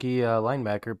a rookie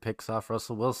linebacker picks off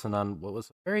Russell Wilson on what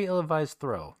was a very ill-advised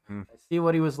throw. Hmm. I see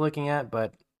what he was looking at,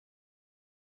 but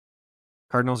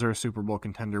Cardinals are a Super Bowl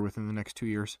contender within the next 2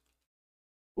 years.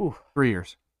 Ooh. 3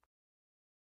 years.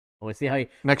 We'll see how he.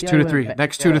 Next see how 2 he to went 3. back-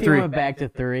 Next 2 to he 3. went back to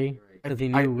 3 because he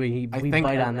knew we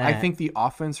bite on that. I think the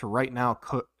offense right now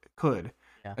could.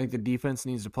 Yeah. I think the defense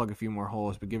needs to plug a few more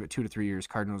holes, but give it 2 to 3 years.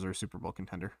 Cardinals are a Super Bowl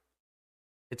contender.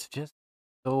 it's just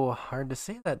so hard to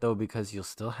say that, though, because you'll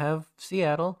still have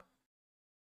Seattle.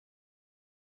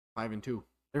 5-2.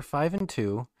 They're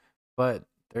 5-2, but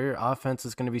their offense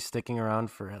is going to be sticking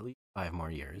around for at least 5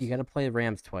 more years. You got to play the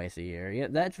Rams twice a year. Yeah,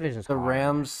 that division's The hard.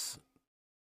 Rams,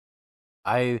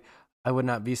 I would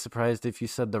not be surprised if you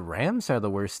said the Rams are the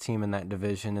worst team in that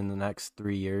division in the next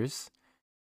 3 years.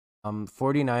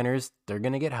 49ers, they're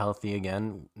going to get healthy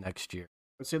again next year.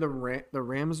 I'd say the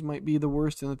Rams might be the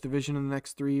worst in the division in the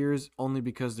next 3 years, only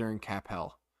because they're in cap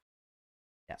hell.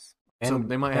 Yes. So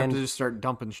they might have and to just start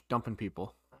dumping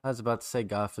people. I was about to say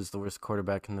Goff is the worst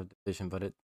quarterback in the division,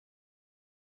 but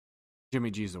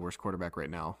Jimmy G's the worst quarterback right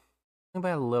now. only by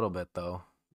a little bit, though.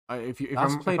 If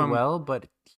Goff's played well, but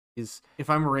he's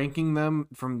if I'm ranking them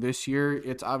from this year,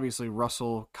 it's obviously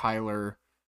Russell, Kyler,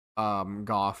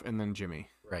 Goff, and then Jimmy.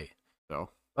 right. So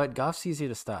But Goff's easy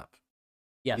to stop.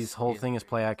 Yes. His whole thing is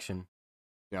play action.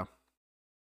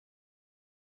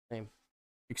 Same.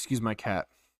 excuse my cat.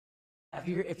 If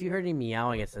you heard any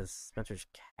meowing, it says Spencer's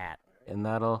cat. And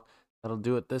that'll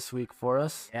do it this week for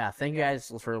us. Yeah, thank you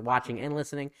guys for watching and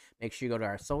listening. Make sure you go to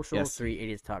our socials, Yes. 3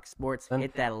 Idiots Talk Sports. Send-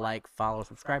 Hit that like, follow,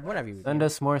 subscribe, whatever you Send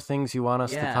us more things you want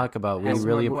us to Yeah. talk about. We Ask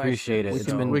really more appreciate it. questions.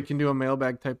 It's We been can do a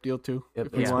mailbag type deal too. Yep,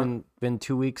 if we it's want. been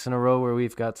 2 weeks in a row where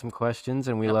we've got some questions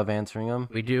and we Yep. love answering them.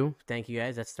 We do. Thank you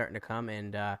guys. That's starting to come.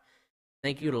 And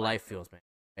thank you to Life Fuels, man.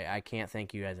 I can't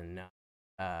thank you guys enough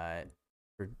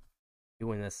for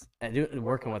doing this,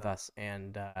 working with us.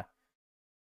 And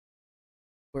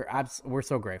we're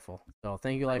so grateful. So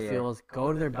thank you, Life We are. Fuels.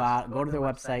 Go to their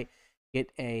website,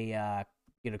 get a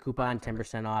coupon,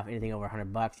 10% off anything over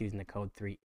 $100 using the code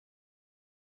 3.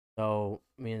 So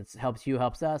I mean, it helps you,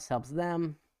 helps us, helps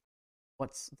them.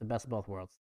 What's the best of both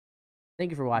worlds? Thank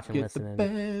you for watching, Get listening. the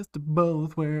best of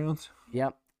both worlds.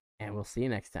 Yep, and we'll see you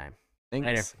next time.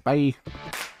 Thanks. Later.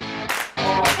 Bye.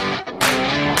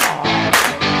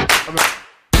 Bye-bye.